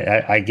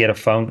 I get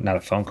not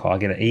a phone call, I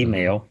get an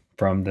email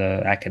from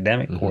the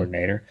academic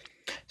coordinator.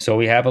 So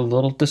we have a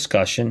little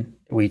discussion.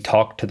 We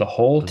talk to the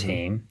whole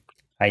team.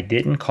 I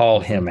didn't call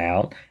him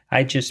out.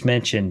 I just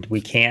mentioned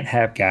we can't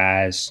have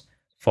guys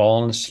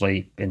falling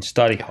asleep in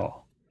study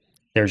hall.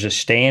 There's a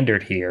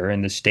standard here,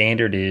 and the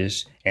standard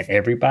is, and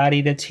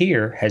everybody that's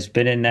here has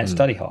been in that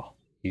study hall.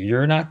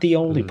 You're not the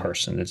only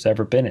person that's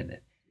ever been in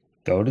it.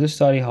 Go to the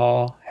study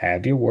hall,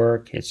 have your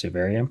work. It's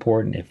very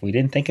important. If we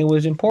didn't think it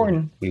was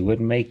important, we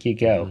wouldn't make you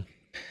go.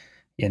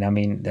 I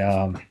mean,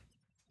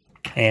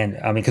 and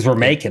I mean, because we're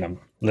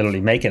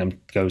literally making them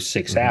go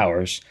 6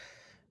 hours.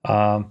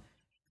 But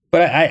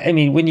I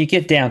mean, when you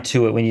get down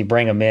to it, when you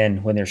bring them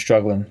in, when they're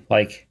struggling,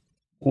 like,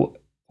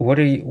 what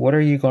are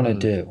you going to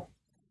do?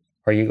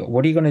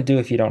 What are you going to do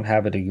if you don't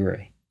have a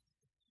degree?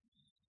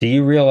 Do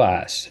you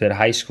realize that a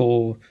high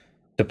school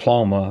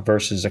diploma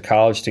versus a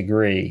college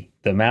degree,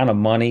 the amount of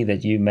money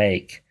that you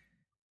make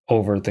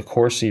over the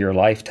course of your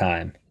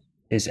lifetime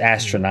is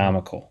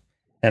astronomical?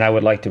 And I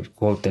would like to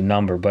quote the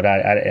number, but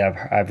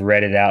I've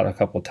read it out a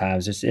couple of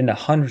times. It's in the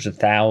hundreds of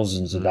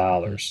thousands of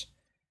dollars,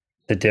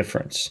 the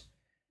difference.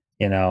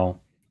 I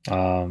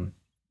got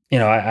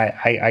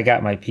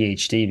my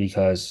PhD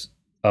because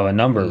of a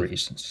number of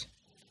reasons.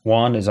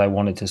 One is I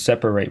wanted to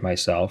separate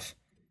myself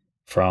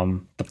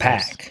from the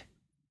pack.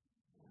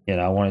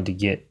 I wanted to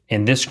get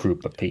in this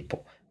group of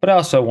people, but I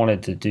also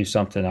wanted to do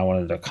something. I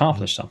wanted to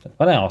accomplish something,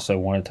 but I also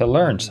wanted to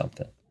learn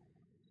something.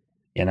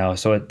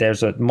 So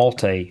there's a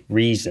multi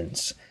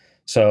reasons.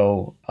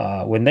 So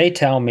when they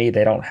tell me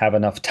they don't have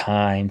enough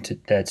time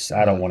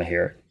I don't want to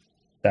hear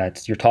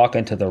it. You're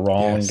talking to the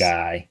wrong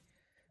guy.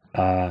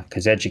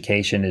 Because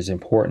education is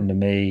important to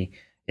me.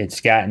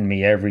 It's gotten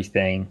me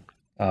everything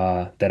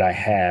that I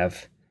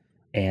have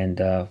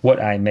and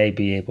what I may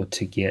be able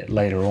to get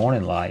later on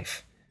in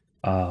life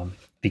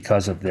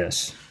because of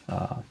this.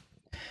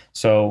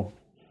 So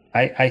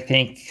I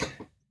think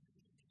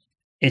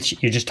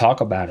you just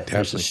talk about it. Definitely.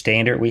 There's a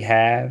standard we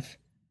have.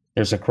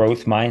 There's a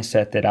growth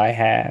mindset that I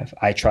have.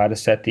 I try to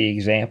set the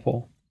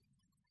example.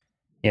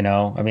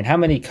 I mean, how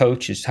many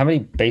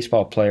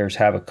baseball players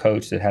have a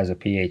coach that has a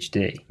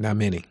PhD? Not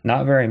many.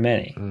 Not very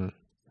many.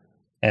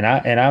 And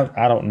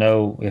I don't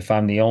know if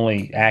I'm the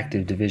only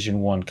active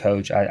Division I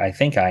coach. I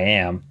think I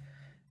am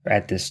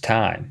at this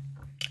time.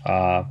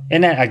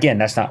 And that, again,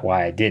 that's not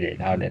why I did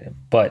it. I did it,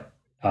 but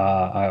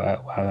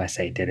I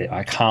say did it. I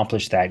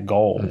accomplished that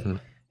goal.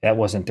 That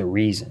wasn't the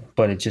reason,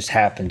 but it just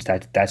happens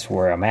that's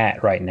where I'm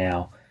at right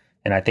now,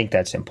 and I think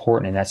that's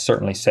important. And that's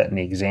certainly setting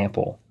the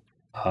example.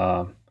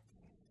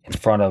 In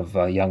front of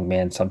young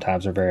men,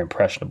 sometimes are very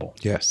impressionable.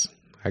 Yes,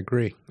 I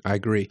agree.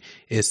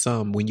 It's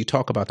when you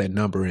talk about that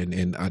number,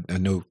 and I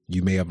know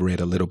you may have read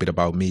a little bit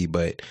about me,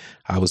 but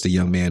I was the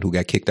young man who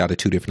got kicked out of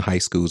 2 different high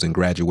schools and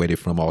graduated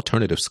from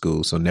alternative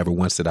schools. So never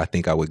once did I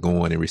think I would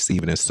go on and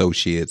receive an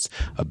associate's,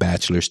 a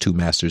bachelor's, 2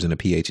 masters, and a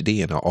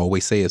PhD. And I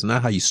always say it's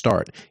not how you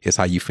start, it's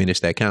how you finish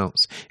that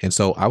counts. And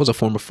so I was a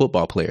former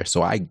football player,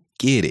 so I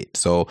get it.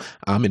 So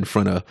I'm in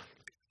front of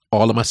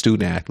all of my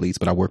student athletes,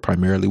 but I work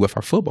primarily with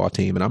our football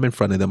team, and I'm in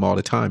front of them all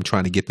the time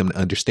trying to get them to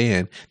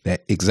understand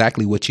that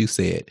exactly what you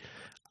said.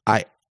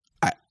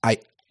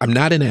 I'm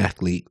not an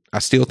athlete. I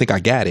still think I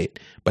got it,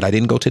 but I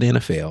didn't go to the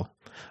NFL.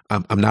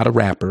 I'm not a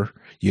rapper,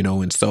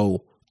 and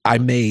so I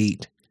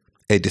made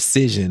a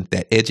decision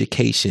that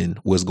education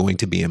was going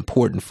to be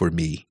important for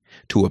me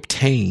to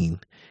obtain.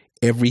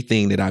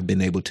 Everything that I've been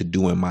able to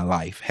do in my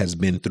life has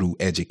been through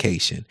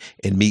education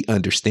and me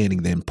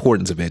understanding the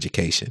importance of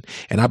education.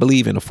 And I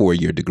believe in a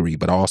 4-year degree,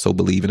 but I also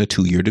believe in a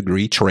 2-year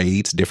degree,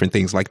 trades, different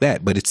things like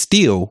that. But it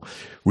still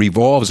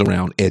revolves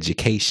around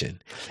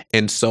education.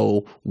 And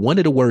so one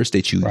of the words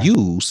that you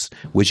used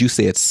was, you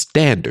said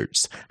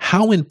standards.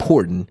 How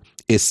important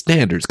is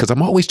standards? Because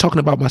I'm always talking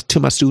about to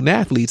my student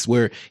athletes,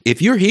 where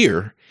if you're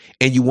here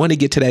and you want to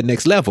get to that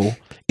next level,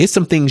 it's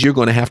some things you're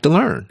going to have to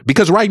learn.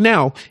 Because right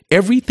now,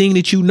 everything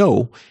that you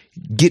know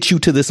gets you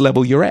to this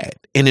level you're at.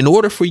 And in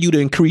order for you to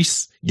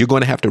increase, you're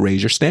going to have to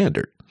raise your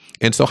standard.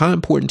 And so how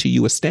important to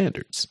you is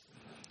standards?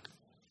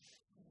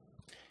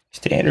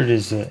 Standard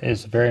is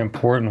a very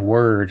important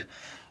word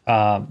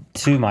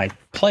to my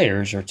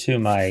players, or to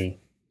my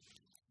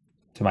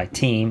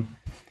team,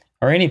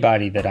 or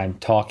anybody that I'm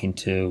talking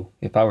to.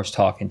 If I was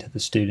talking to the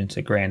students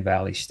at Grand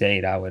Valley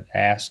State, I would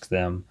ask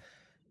them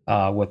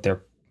what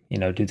their,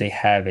 do they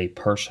have a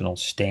personal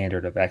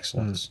standard of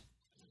excellence?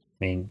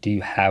 I mean, do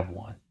you have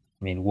one?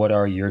 I mean, what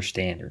are your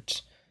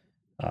standards?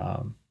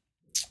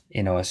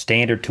 A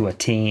standard to a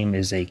team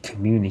is a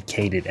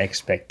communicated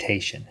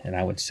expectation, and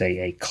I would say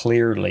a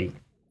clearly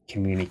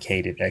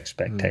communicated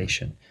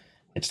expectation.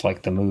 It's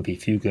like the movie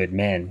Few Good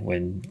Men,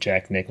 when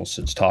Jack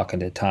Nicholson's talking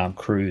to Tom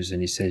Cruise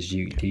and he says, "Do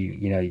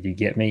you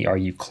get me? Are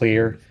you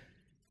clear?"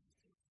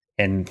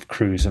 And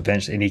Cruise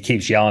eventually, and he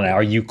keeps yelling out,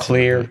 "Are you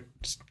clear?"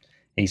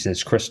 He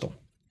says, "Crystal."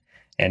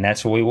 And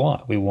that's what we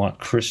want. We want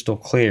crystal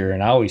clear.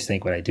 And I always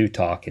think when I do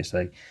talk is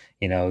like,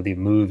 the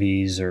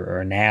movies or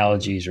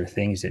analogies or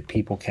things that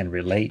people can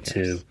relate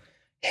to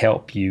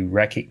help you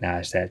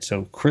recognize that.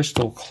 So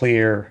crystal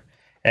clear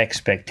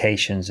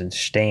expectations and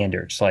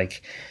standards.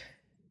 Like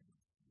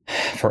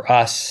for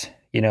us,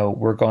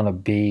 we're going to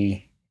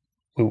be,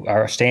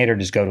 our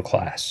standard is go to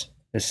class.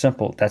 It's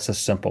simple. That's a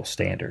simple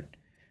standard.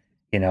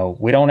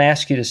 We don't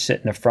ask you to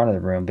sit in the front of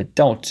the room, but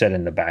don't sit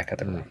in the back of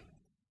the room.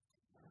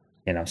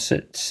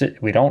 Sit.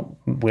 We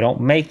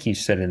don't make you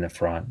sit in the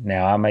front.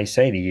 Now, I may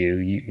say to you,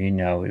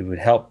 it would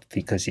help,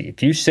 because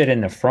if you sit in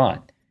the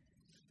front,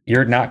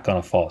 you're not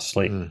going to fall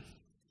asleep.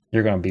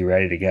 You're going to be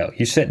ready to go.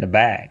 You sit in the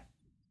back,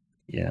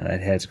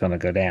 that head's going to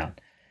go down.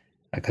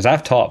 because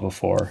I've taught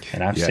before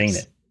and I've seen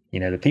Yes.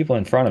 it. The people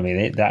in front of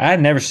me,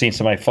 I've never seen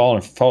somebody fall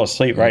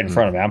asleep right in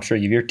front of me. I'm sure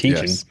if you're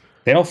teaching, Yes.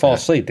 they don't fall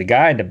asleep. The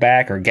guy in the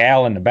back or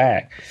gal in the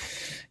back,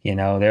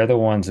 they're the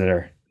ones that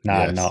are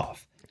nodding Yes.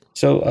 off.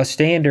 So a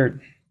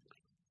standard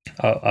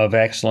of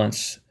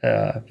excellence,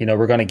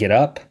 we're going to get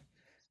up.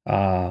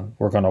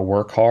 We're going to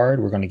work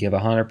hard. We're going to give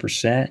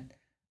 100%.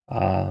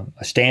 A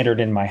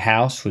standard in my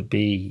house would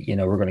be,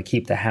 we're going to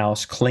keep the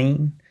house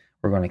clean.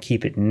 We're going to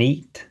keep it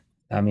neat.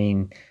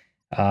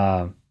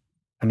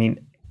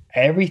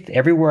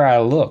 Everywhere I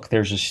look,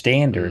 there's a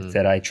standard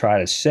that I try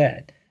to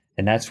set,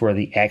 and that's where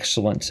the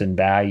excellence and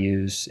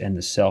values and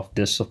the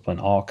self-discipline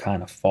all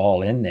kind of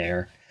fall in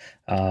there.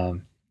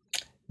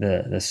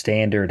 The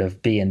standard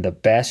of being the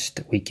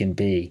best we can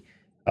be.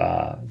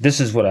 This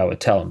is what I would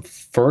tell them.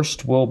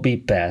 First we'll be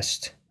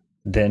best,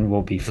 then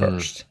we'll be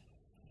first.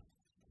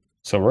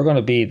 So we're going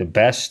to be the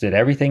best at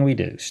everything we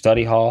do.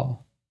 Study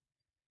hall,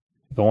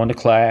 going to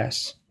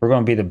class. We're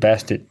going to be the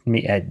best at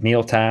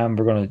mealtime.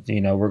 We're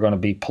going to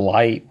be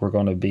polite. We're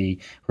going to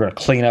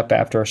clean up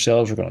after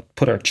ourselves. We're going to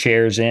put our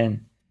chairs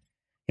in.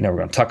 We're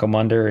going to tuck them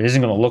under. It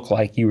isn't going to look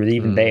like you were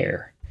even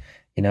there.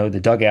 The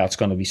dugout's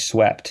going to be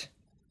swept.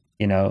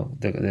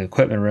 The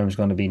equipment room is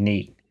going to be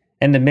neat.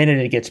 And the minute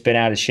it gets bent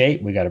out of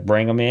shape, we got to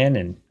bring them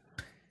in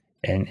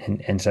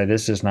and say,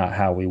 this is not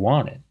how we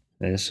want it.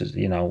 This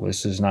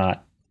is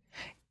not,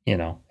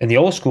 and the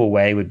old school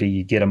way would be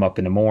you get them up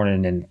in the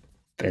morning and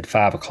at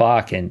 5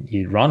 o'clock and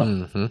you'd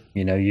run them,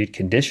 you'd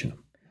condition them.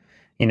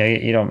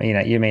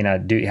 You may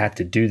not have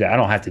to do that. I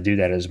don't have to do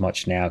that as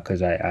much now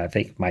because I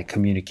think my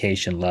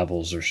communication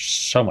levels are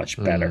so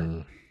much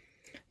better.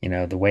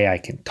 The way I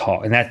can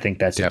talk, and I think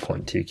that's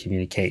important too.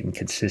 Communicate and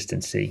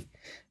consistency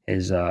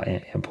is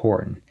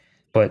important.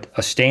 But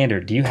a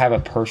standard, do you have a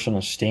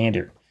personal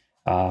standard?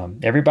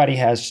 Everybody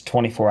has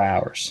 24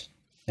 hours.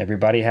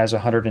 Everybody has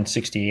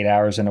 168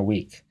 hours in a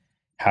week.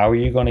 How are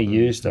you going to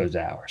use those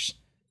hours?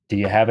 Do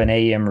you have an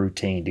AM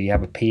routine? Do you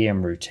have a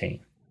PM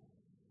routine?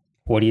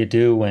 What do you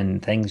do when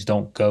things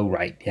don't go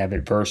right? You have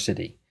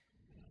adversity.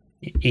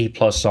 E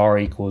plus R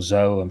equals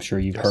O. I'm sure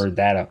you've heard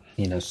that,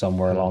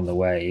 somewhere along the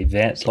way.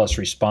 Event plus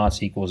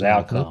response equals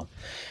outcome.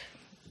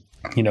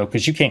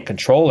 Because you can't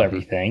control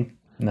everything.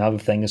 Another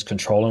thing is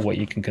controlling what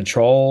you can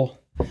control.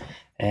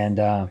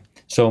 And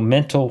so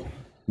mental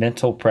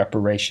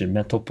preparation,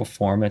 mental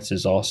performance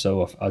is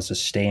also a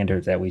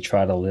standard that we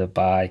try to live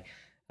by.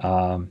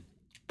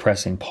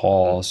 Pressing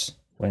pause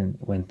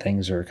when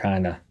things are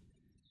kind of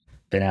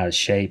been out of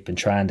shape and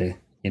trying to,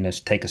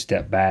 take a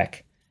step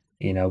back,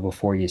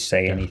 before you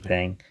say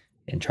anything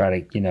and try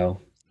to,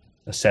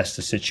 assess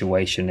the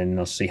situation and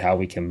they'll see how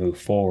we can move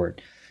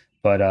forward.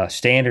 But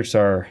standards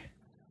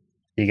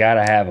you got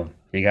to have them.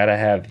 You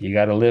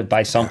got to live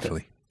by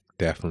something.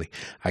 Definitely.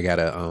 I got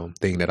a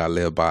thing that I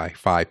live by,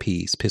 5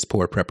 P's. Piss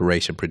poor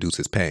preparation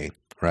produces pain.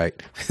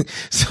 Right.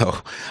 So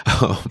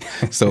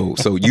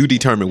you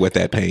determine what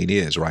that pain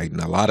is. Right.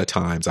 And a lot of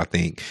times I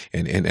think,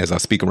 and as I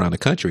speak around the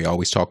country, I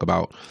always talk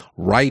about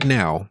right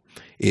now,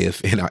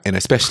 and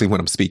especially when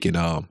I'm speaking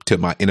to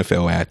my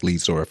NFL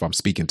athletes, or if I'm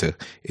speaking to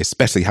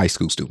especially high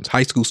school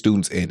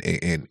students and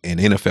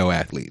NFL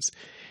athletes,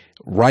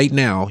 right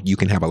now you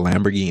can have a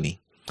Lamborghini,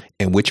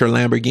 and with your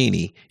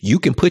Lamborghini, you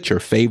can put your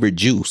favorite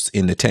juice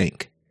in the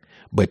tank.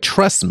 But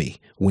trust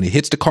me, when it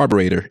hits the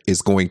carburetor,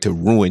 it's going to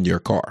ruin your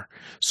car.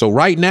 So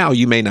right now,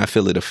 you may not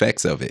feel the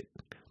effects of it,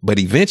 but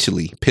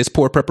eventually, piss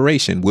poor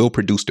preparation will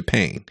produce the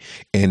pain.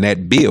 And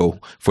that bill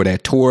for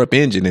that tore up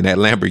engine in that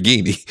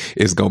Lamborghini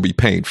is going to be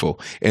painful.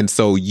 And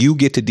so you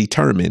get to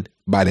determine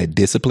by that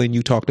discipline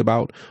you talked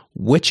about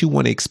what you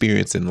want to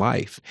experience in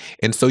life.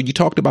 And so you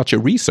talked about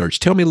your research.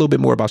 Tell me a little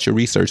bit more about your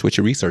research, what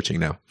you're researching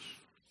now.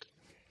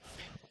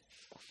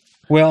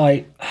 Well,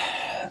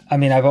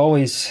 I've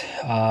always,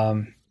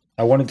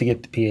 I wanted to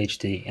get the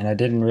PhD, and I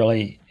didn't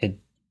really,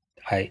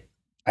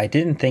 I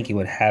didn't think it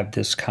would have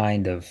this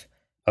kind of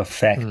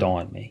effect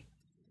on me.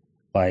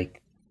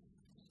 Like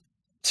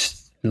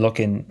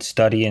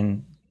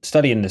studying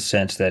in the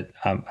sense that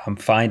I'm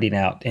finding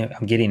out,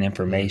 I'm getting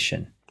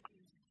information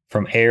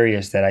from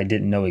areas that I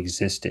didn't know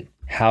existed,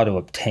 how to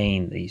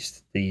obtain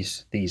these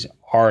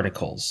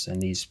articles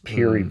and these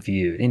peer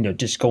reviewed,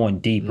 just going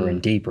deeper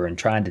and deeper and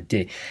trying to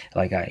dig,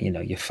 like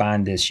you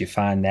find this, you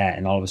find that,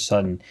 and all of a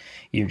sudden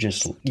you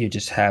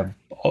just have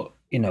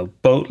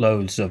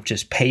boatloads of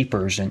just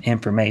papers and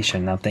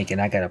information. And I'm thinking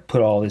I got to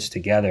put all this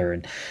together.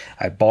 And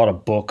I bought a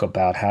book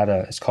about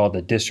it's called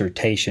The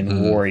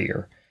Dissertation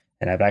Warrior.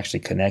 And I've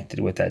actually connected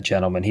with that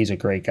gentleman. He's a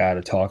great guy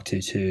to talk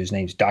to too. His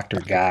name's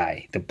Dr.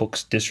 Guy. The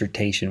book's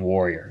Dissertation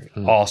Warrior.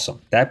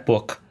 Awesome. That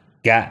book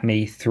got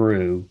me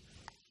through.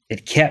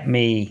 It kept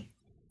me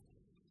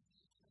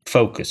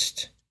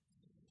focused.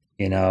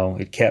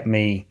 It kept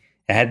me,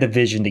 I had the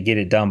vision to get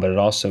it done, but it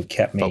also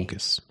kept me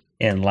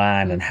in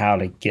line and how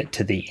to get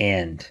to the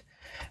end.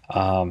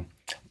 But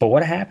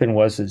what happened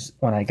is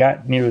when I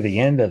got near the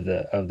end of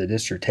the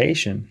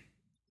dissertation,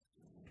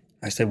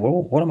 I said,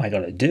 well, what am I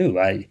going to do?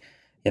 I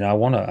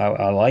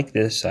like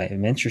this. I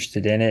am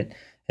interested in it.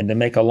 And to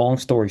make a long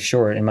story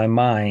short, in my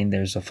mind,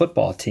 there's a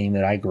football team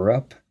that I grew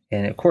up.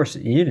 And of course,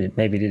 you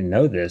didn't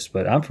know this,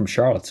 but I'm from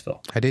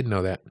Charlottesville. I didn't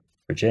know that.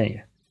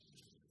 Virginia.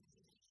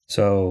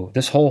 So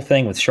this whole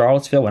thing with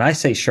Charlottesville, when I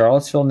say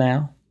Charlottesville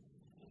now,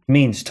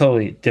 means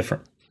totally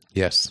different.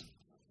 Yes.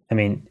 I'm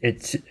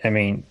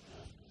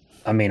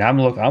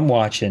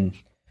watching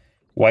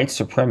white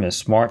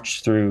supremacists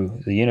march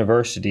through the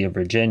University of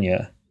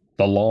Virginia,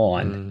 the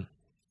lawn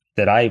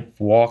that I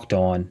walked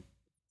on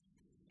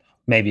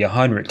maybe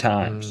 100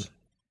 times.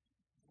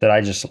 That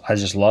I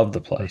just love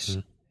the place.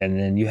 And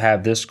then you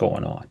have this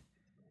going on.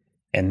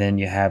 And then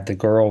you have the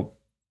girl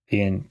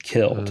being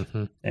killed.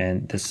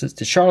 And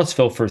the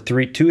Charlottesville for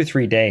 2 or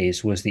 3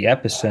 days was the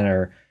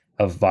epicenter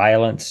of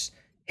violence,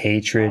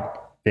 hatred,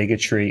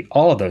 bigotry,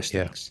 all of those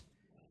things.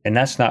 And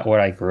that's not where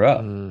I grew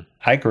up.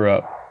 I grew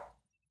up,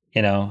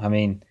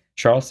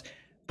 Charlotte,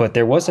 but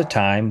there was a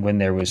time when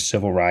there was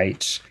civil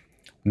rights,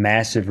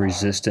 massive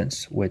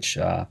resistance, which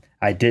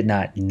I did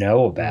not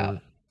know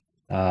about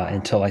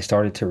until I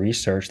started to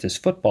research this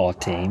football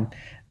team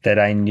that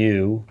I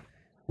knew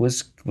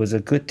was a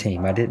good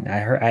team. I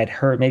had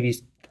heard maybe,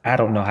 I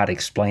don't know how to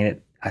explain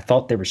it. I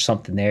thought there was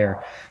something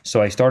there.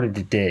 So I started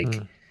to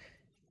dig.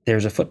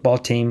 There's a football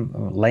team,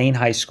 Lane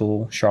High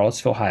School,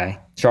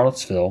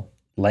 Charlottesville,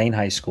 Lane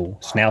High School.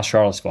 It's now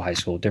Charlottesville High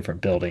School,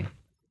 different building.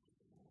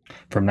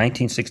 From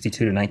 1962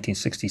 to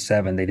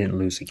 1967, they didn't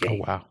lose a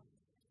game. Oh, wow.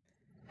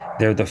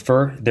 They're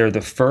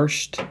the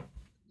first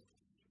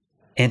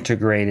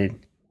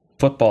integrated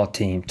football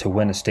team to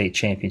win a state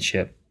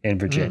championship in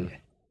Virginia.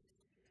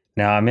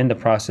 Now I'm in the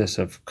process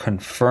of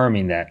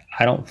confirming that.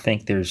 I don't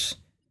think there's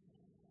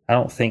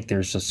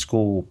a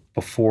school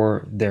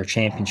before their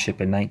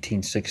championship in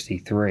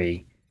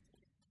 1963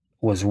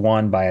 was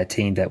won by a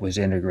team that was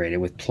integrated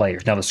with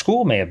players. Now the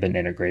school may have been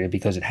integrated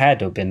because it had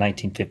to have been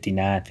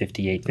 1959,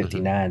 58,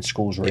 59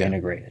 schools were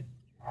integrated.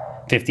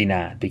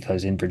 59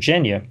 because in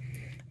Virginia,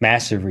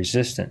 massive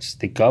resistance.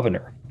 The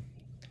governor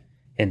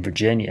in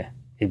Virginia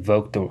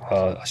evoked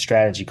a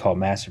strategy called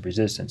massive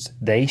resistance.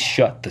 They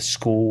shut the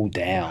school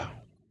down.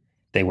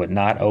 They would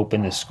not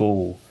open the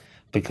school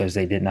because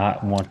they did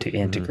not want to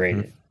integrate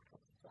it.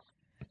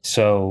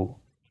 So,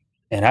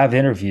 and I've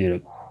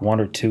interviewed 1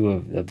 or 2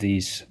 of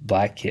these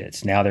black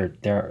kids. Now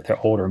they're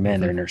older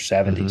men. They're in their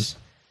 70s,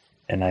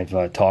 and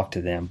I've talked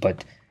to them.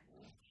 But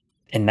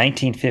in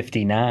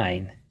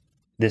 1959,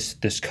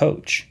 this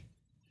coach,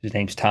 his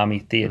name's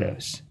Tommy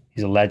Theodos.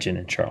 He's a legend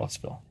in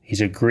Charlottesville.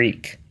 He's a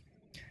Greek.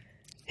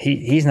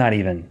 He's not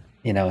even,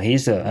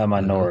 he's a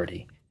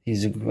minority.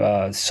 He's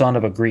a son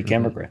of a Greek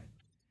immigrant.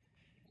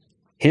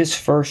 His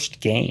first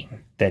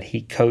game that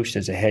he coached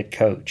as a head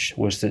coach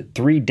was the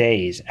 3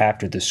 days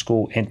after the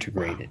school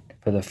integrated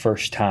for the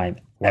first time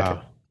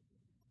ever.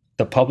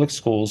 The public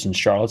schools in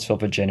Charlottesville,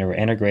 Virginia were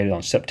integrated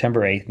on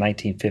September 8th,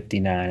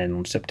 1959, and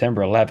on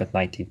September 11th,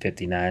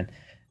 1959,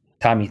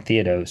 Tommy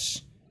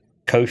Theodos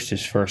coached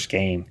his first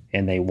game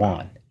and they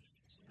won.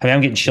 I mean,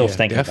 I'm getting chills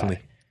thinking about it.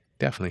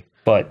 Definitely.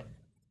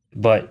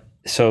 But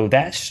so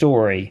that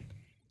story,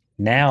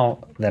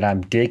 now that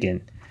I'm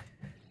digging,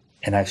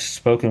 and I've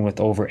spoken with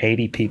over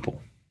 80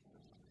 people,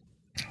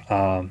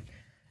 the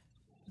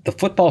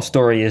football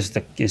story is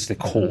the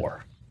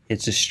core.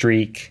 It's a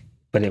streak,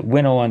 but it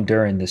went on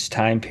during this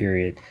time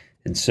period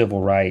in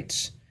civil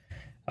rights.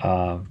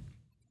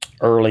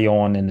 Early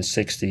on in the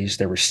 60s,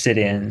 there were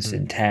sit-ins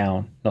in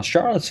town. Now,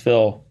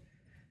 Charlottesville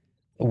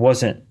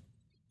wasn't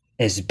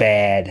as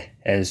bad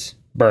as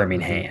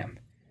Birmingham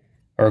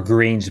or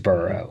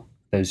Greensboro,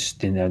 those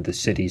the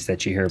cities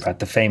that you hear about.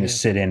 The famous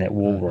sit-in at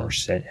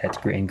Woolworths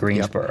in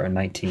Greensboro in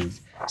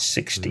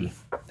 1960.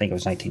 I think it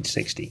was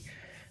 1960.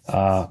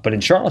 But in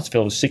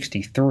Charlottesville, it was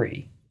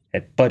 63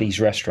 at Buddy's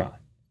Restaurant.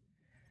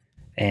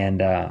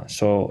 And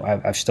so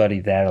I've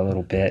studied that a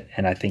little bit,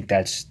 and I think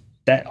that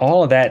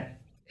all of that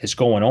is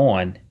going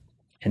on,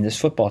 and this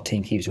football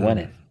team keeps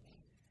winning.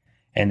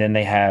 And then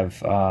they have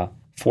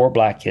 4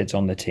 black kids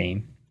on the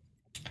team.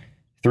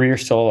 3 are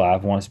still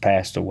alive. 1 has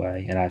passed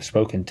away, and I've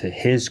spoken to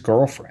his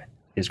girlfriend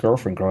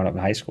growing up in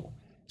high school.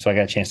 So I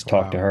got a chance to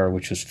talk to her,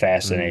 which was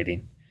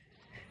fascinating.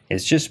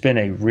 It's just been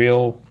a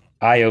real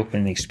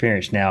eye-opening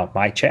experience. Now,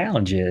 my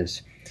challenge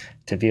is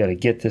to be able to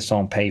get this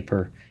on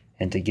paper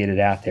and to get it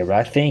out there. But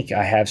I think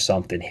I have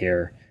something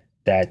here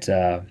that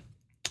the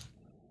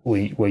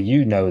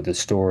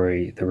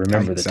story, the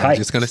Remember the Titans. I was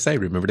just going to say,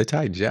 Remember the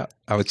Titans, yeah.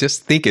 I was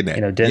just thinking that.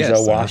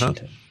 Denzel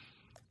Washington.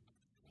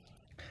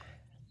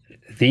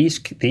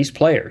 These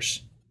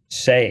players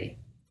say,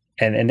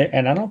 and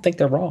I don't think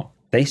they're wrong.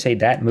 They say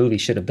that movie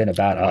should have been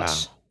about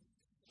us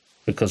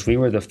because we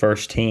were the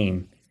first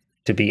team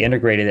to be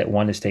integrated that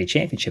won the state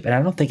championship. And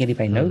I don't think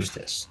anybody knows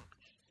this.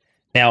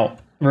 Now,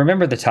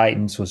 Remember the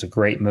Titans was a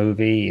great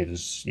movie. It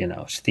was,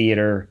 it's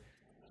theater.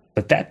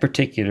 But that was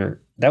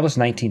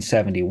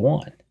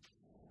 1971.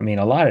 I mean,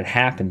 a lot had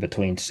happened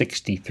between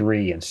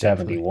 63 and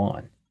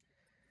 71.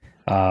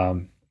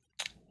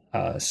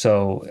 That's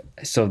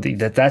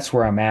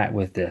where I'm at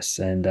with this.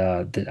 And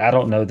I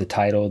don't know the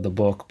title of the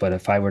book, but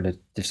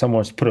if someone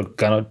was put a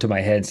gun to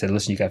my head and said,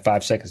 listen, you got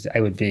 5 seconds,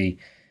 I would be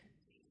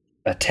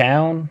a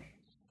town,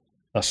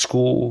 a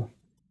school,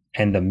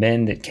 and the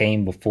men that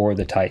came before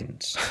the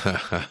Titans.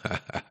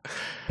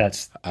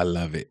 That's I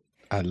love it.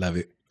 I love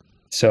it.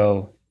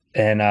 so,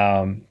 and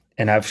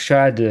I've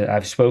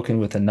spoken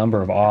with a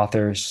number of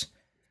authors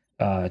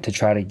to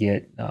try to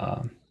get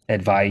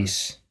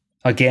advice.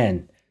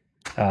 Again,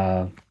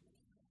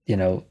 you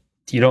know,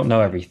 you don't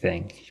know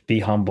everything. Be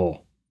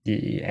humble.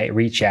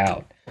 Reach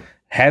out.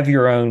 Have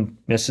your own.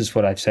 This is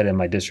what I've said in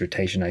my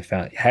dissertation. I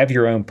found have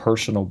your own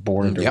personal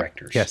board of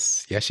directors.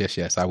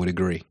 Yes. I would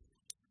agree.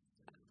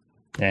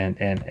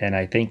 And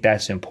I think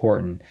that's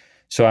important.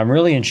 So I'm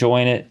really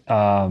enjoying it.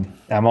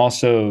 I'm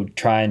also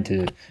trying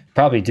to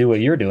probably do what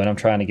you're doing. I'm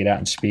trying to get out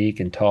and speak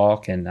and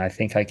talk, and I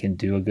think I can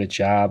do a good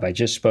job. I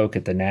just spoke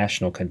at the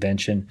national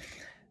convention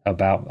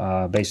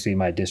about basically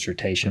my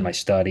dissertation, my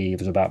study. It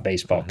was about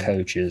baseball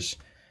coaches.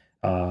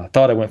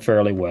 Thought it went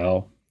fairly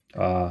well.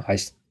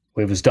 It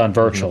was done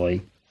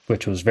virtually,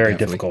 which was very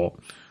difficult.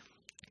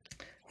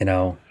 You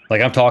know,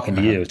 like I'm talking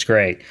to you, it's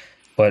great.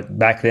 But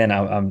back then,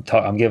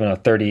 I'm giving a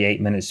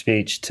 38-minute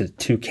speech to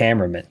 2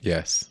 cameramen.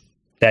 Yes.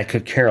 That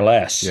could care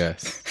less.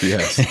 Yes.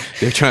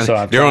 They're trying.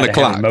 They're on the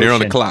clock. They're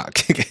on the clock.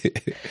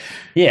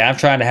 Yeah, I'm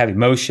trying to have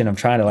emotion. I'm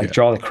trying to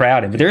draw the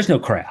crowd in, but there's no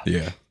crowd.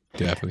 Yeah,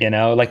 definitely. You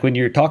know, like when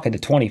you're talking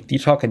to you're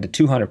talking to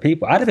 200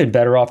 people. I'd have been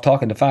better off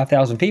talking to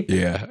 5,000 people.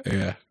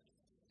 Yeah.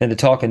 Than to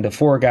talking to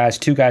 4 guys,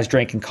 2 guys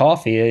drinking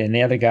coffee, and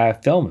the other guy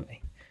filming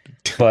me.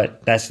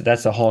 But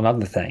that's a whole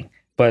other thing.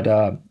 But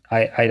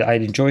I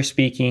enjoy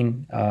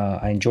speaking.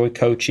 I enjoy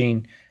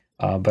coaching.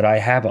 But I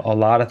have a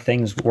lot of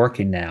things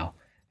working now.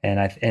 And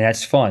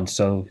that's fun.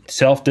 So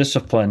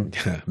self-discipline,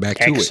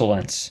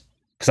 excellence,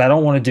 because I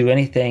don't want to do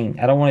anything.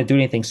 I don't want to do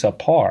anything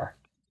subpar.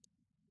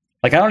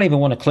 Like I don't even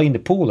want to clean the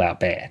pool out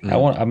bad.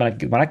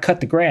 When I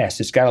cut the grass,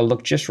 it's got to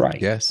look just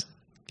right. Yes.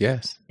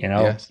 You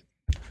know.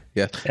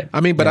 Yes. I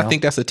mean, but I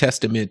think that's a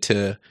testament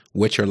to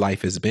what your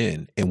life has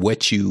been and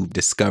what you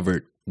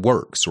discovered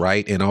works,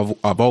 right? And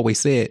I've always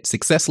said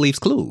success leaves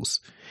clues.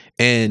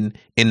 And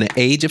in the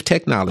age of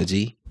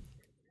technology,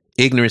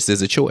 ignorance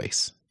is a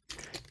choice.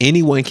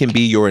 Anyone can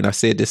be and I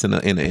said this in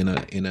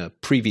a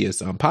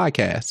previous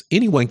podcast,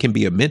 anyone can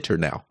be a mentor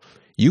now.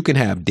 You can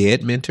have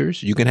dead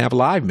mentors, you can have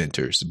live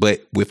mentors,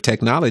 but with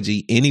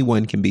technology,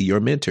 anyone can be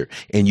your mentor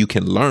and you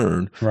can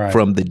learn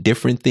from the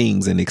different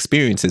things and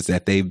experiences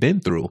that they've been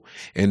through.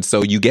 And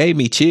so you gave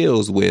me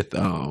chills with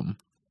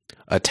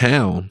a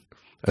town,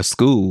 a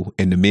school,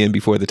 and the men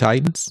before the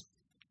Titans.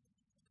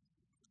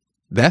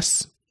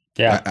 That's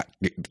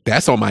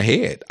on my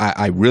head.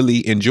 I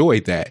really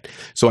enjoyed that.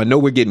 So I know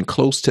we're getting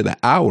close to the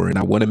hour, and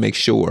I want to make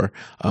sure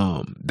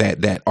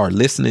that our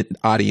listening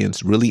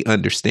audience really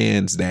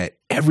understands that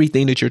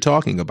everything that you're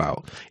talking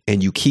about,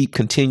 and you keep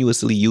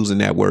continuously using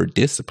that word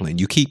discipline.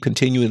 You keep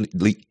continuing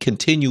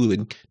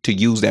to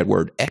use that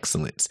word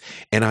excellence.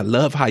 And I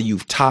love how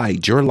you've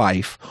tied your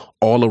life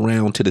all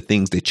around to the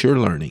things that you're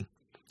learning,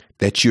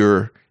 that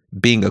you're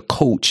being a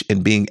coach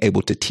and being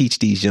able to teach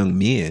these young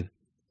men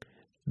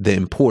the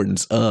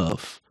importance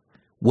of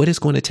what it's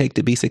going to take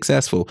to be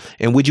successful.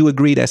 And would you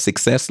agree that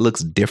success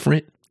looks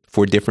different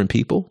for different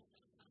people?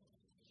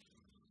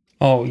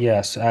 Oh,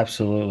 yes,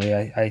 absolutely.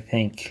 I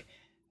think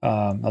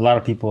a lot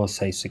of people will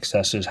say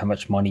success is how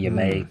much money you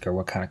make or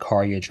what kind of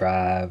car you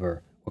drive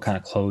or what kind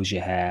of clothes you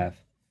have.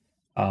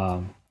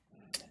 And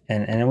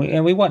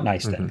we want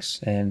nice things,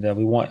 and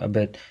we want a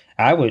bit.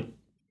 I would,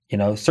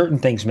 certain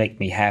things make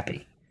me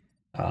happy.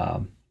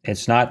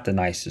 It's not the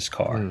nicest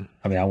car.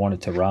 I mean, I want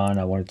it to run.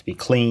 I want it to be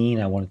clean.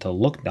 I want it to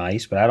look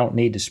nice, but I don't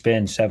need to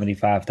spend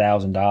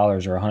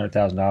 $75,000 or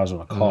 $100,000 on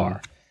a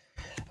car.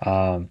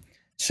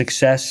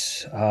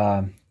 Success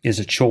is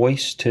a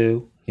choice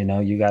too.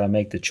 You got to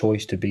make the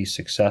choice to be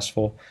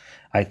successful.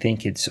 I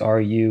think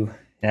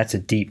that's a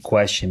deep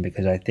question,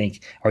 because I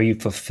think, are you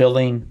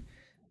fulfilling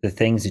the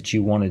things that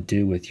you want to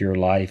do with your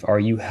life? Are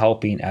you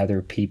helping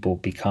other people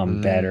become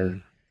better?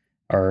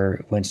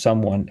 Or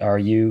are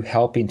you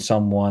helping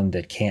someone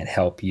that can't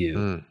help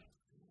you?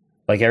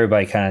 Like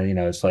everybody kind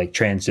of, it's like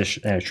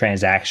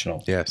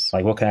transactional. Yes.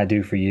 Like, what can I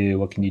do for you?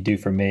 What can you do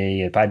for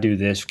me? If I do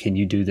this, can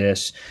you do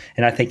this?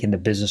 And I think in the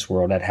business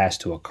world that has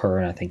to occur,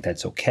 and I think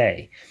that's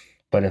okay.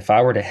 But if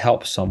I were to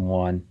help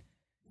someone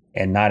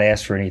and not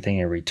ask for anything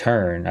in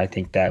return, I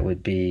think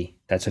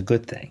that's a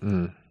good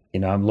thing.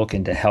 I'm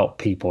looking to help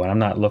people, and I'm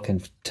not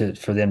looking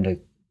for them to,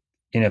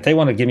 if they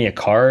want to give me a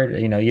card,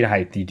 you know how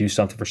you do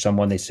something for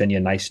someone, they send you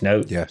a nice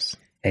note. Yes.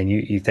 And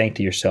you think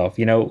to yourself,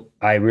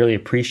 I really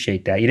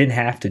appreciate that. You didn't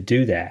have to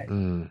do that,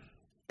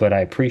 but I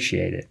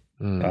appreciate it.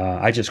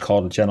 I just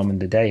called a gentleman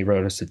today. He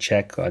wrote us a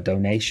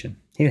donation.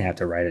 He didn't have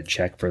to write a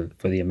check for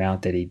the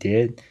amount that he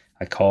did.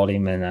 I called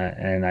him,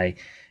 and I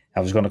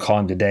was going to call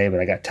him today, but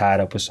I got tied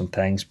up with some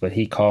things. But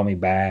he called me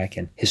back,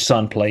 and his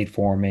son played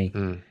for me.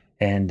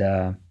 And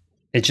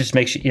it just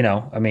makes you,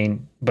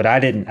 but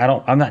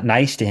I'm not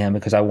nice to him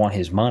because I want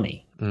his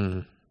money.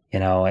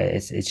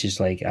 It's just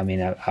like, I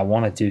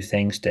want to do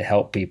things to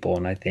help people.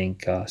 And I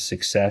think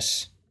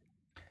success,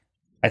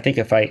 what do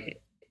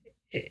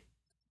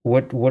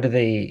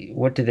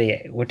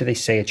they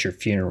say at your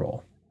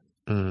funeral?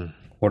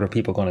 What are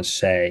people going to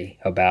say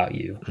about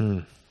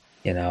you?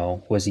 You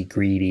know, was he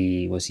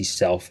greedy? Was he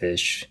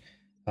selfish?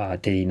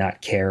 Did he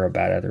not care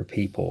about other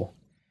people?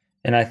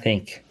 And I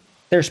think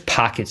there's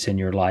pockets in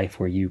your life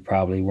where you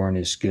probably weren't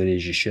as good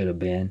as you should have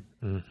been,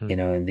 you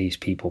know, and these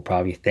people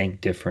probably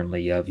think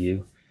differently of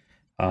you.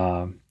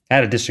 I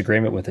had a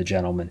disagreement with a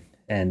gentleman,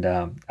 and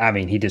I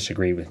mean, he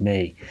disagreed with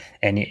me.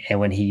 And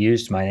when he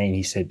used my name,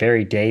 he said,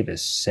 Barry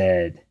Davis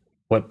said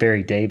what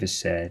Barry Davis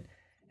said.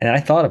 And I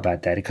thought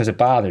about that because it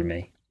bothered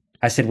me.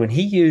 I said, when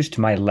he used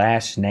my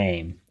last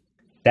name,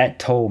 that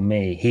told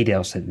me he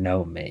doesn't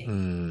know me.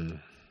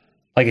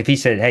 Like if he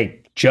said,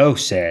 hey, Joe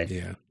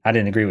said, I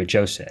didn't agree with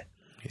Joe said.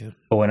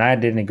 But when I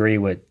didn't agree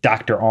with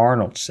Dr.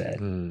 Arnold said,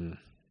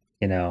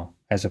 you know,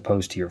 as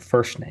opposed to your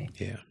first name,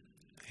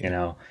 you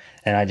know,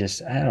 and I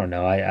don't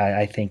know.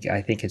 I think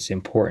it's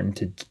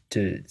important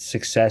to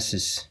success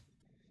is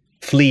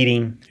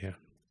fleeting.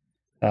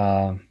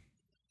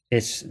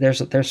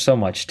 There's so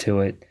much to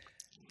it.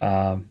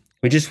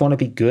 We just want to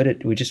be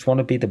we just want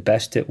to be the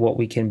best at what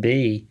we can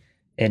be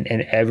in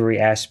every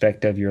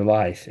aspect of your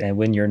life. And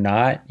when you're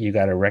not, you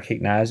got to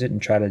recognize it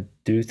and try to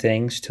do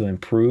things to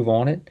improve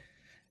on it.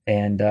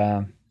 And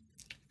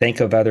think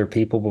of other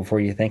people before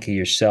you think of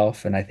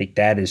yourself. And I think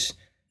that's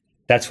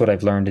what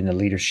I've learned in the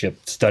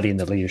leadership, studying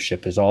the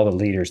leadership, is all the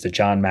leaders, the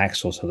John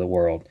Maxwell's of the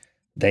world,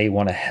 they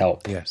want to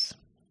help. Yes.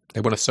 They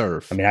want to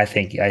serve. I mean, I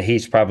think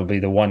he's probably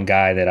the one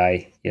guy that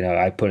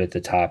I put at the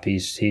top.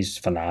 He's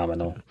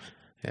phenomenal.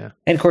 Yeah.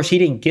 And of course, he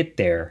didn't get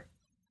there,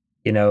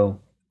 you know,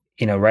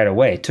 right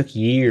away. It took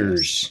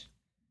years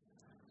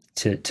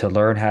to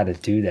learn how to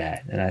do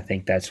that. And I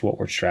think that's what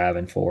we're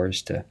striving for,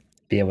 is to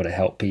be able to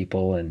help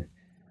people and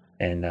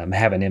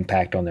have an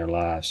impact on their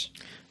lives.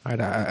 All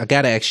right. I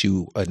got to ask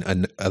you,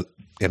 and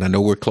I know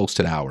we're close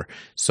to the hour,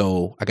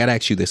 so I got to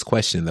ask you this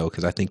question, though,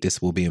 because I think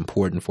this will be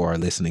important for our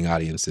listening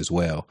audience as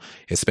well,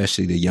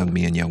 especially the young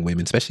men, young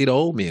women, especially the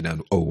old men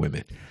and old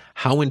women.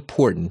 How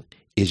important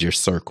is your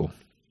circle?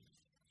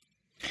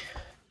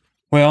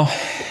 Well,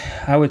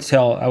 I would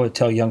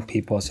tell young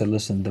people, I said,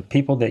 listen, the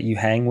people that you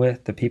hang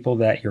with, the people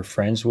that you're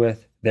friends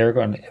with, they're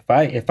going to,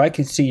 if I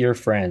can see your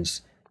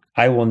friends,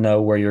 I will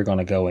know where you're going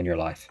to go in your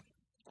life.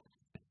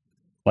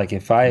 Like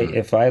if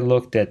I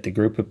looked at the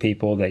group of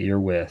people that you're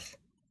with,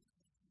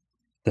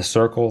 the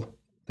circle,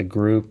 the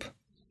group,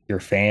 your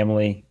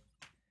family,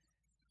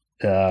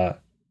 they're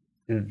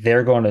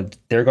going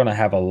to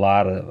have a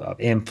lot of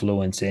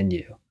influence in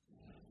you.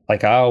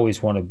 Like I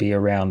always want to be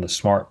around the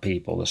smart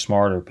people, the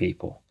smarter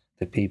people,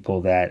 the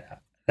people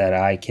that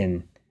I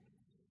can,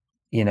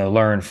 you know,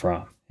 learn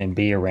from and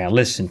be around,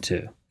 listen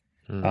to.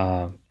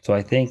 So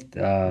I think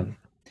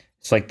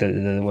it's like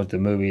the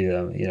movie,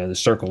 the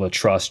Circle of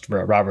Trust.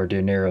 Robert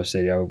De Niro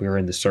said, we're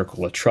in the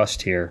circle of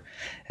trust here,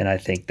 and I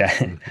think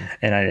that, and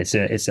it's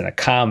in a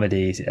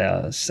comedy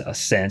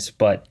sense,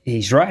 but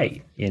he's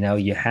right. You know,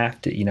 you have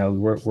to. You know,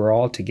 we're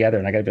all together,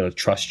 and I got to be able to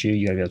trust you.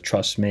 You got to be able to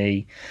trust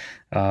me.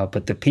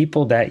 But the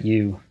people that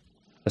you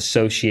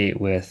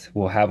associate with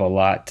will have a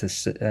lot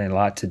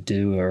to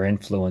do or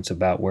influence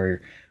about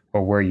where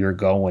you're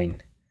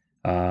going.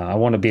 I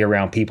want to be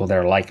around people that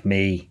are like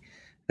me,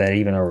 that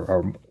even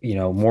are you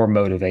know, more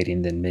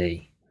motivating than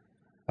me.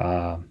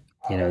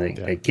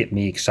 They get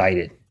me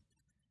excited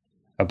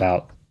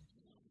about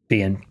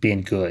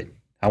being good.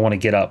 I want to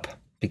get up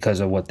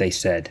because of what they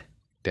said.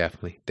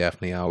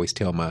 Definitely. I always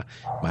tell my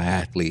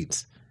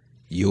athletes,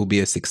 you'll be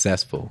as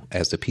successful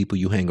as the people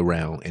you hang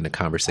around and the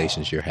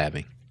conversations you're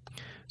having.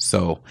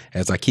 So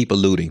as I keep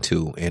alluding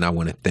to, and I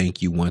want to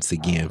thank you once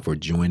again for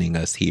joining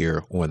us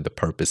here on the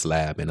Purpose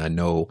Lab. And I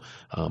know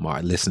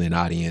our listening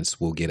audience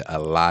will get a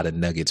lot of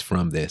nuggets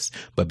from this.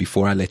 But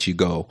before I let you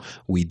go,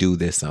 we do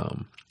this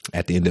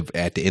at the end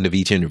of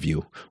each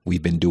interview.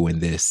 We've been doing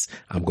this.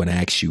 I'm going to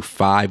ask you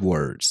 5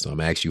 words. So I'm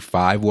going to ask you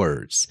 5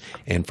 words.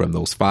 And from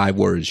those 5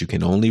 words, you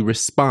can only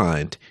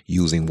respond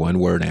using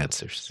 1-word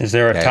answers. Is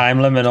there a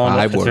time limit on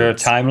it? Is there a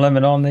time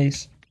limit on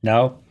these?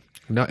 No?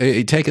 No,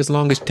 it take as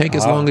long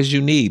as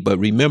you need. But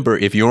remember,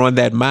 if you're on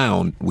that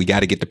mound, we got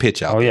to get the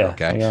pitch out there.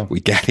 Okay, yeah.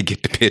 We got to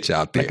get the pitch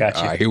out there. I got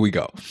you. All right, here we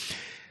go.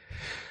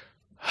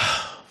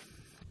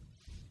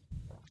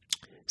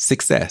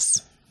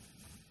 Success.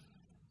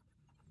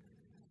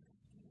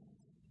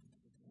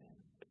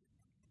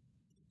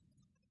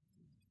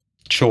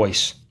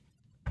 Choice.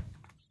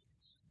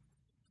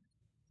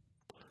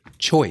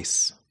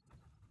 Choice.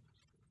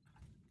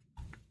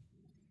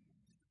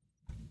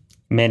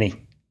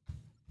 Many.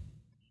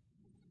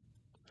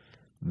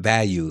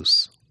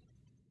 Values.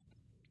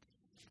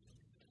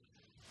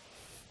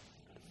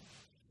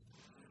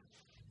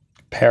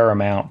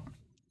 Paramount.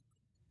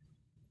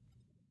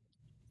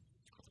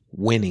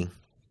 Winning.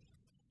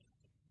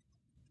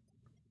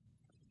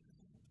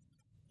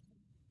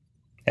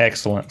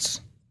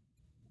 Excellence.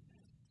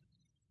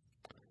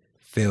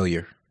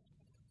 Failure.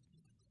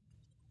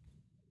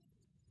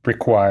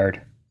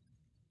 Required.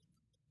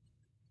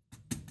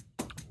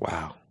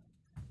 Wow.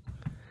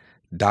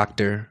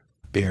 Dr.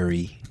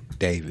 Barry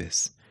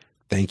Davis,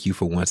 thank you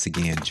for once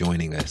again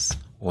joining us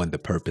on the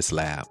Purpose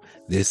Lab.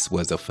 This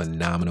was a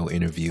phenomenal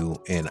interview,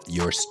 and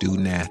your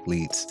student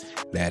athletes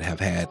that have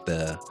had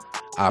the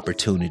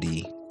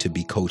opportunity to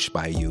be coached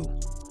by you,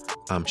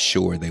 I'm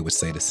sure they would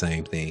say the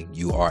same thing.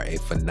 You are a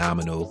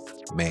phenomenal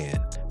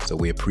man. So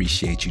we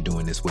appreciate you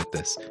doing this with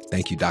us.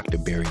 Thank you, Dr.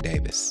 Barry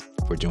Davis,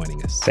 for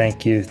joining us.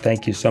 Thank you.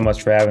 Thank you so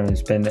much for having me.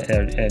 It's been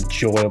an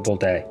enjoyable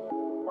day.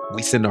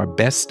 We send our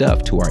best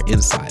stuff to our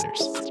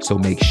insiders. So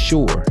make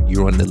sure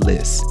you're on the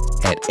list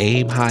at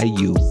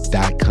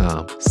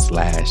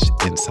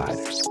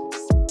aimhighu.com/insiders.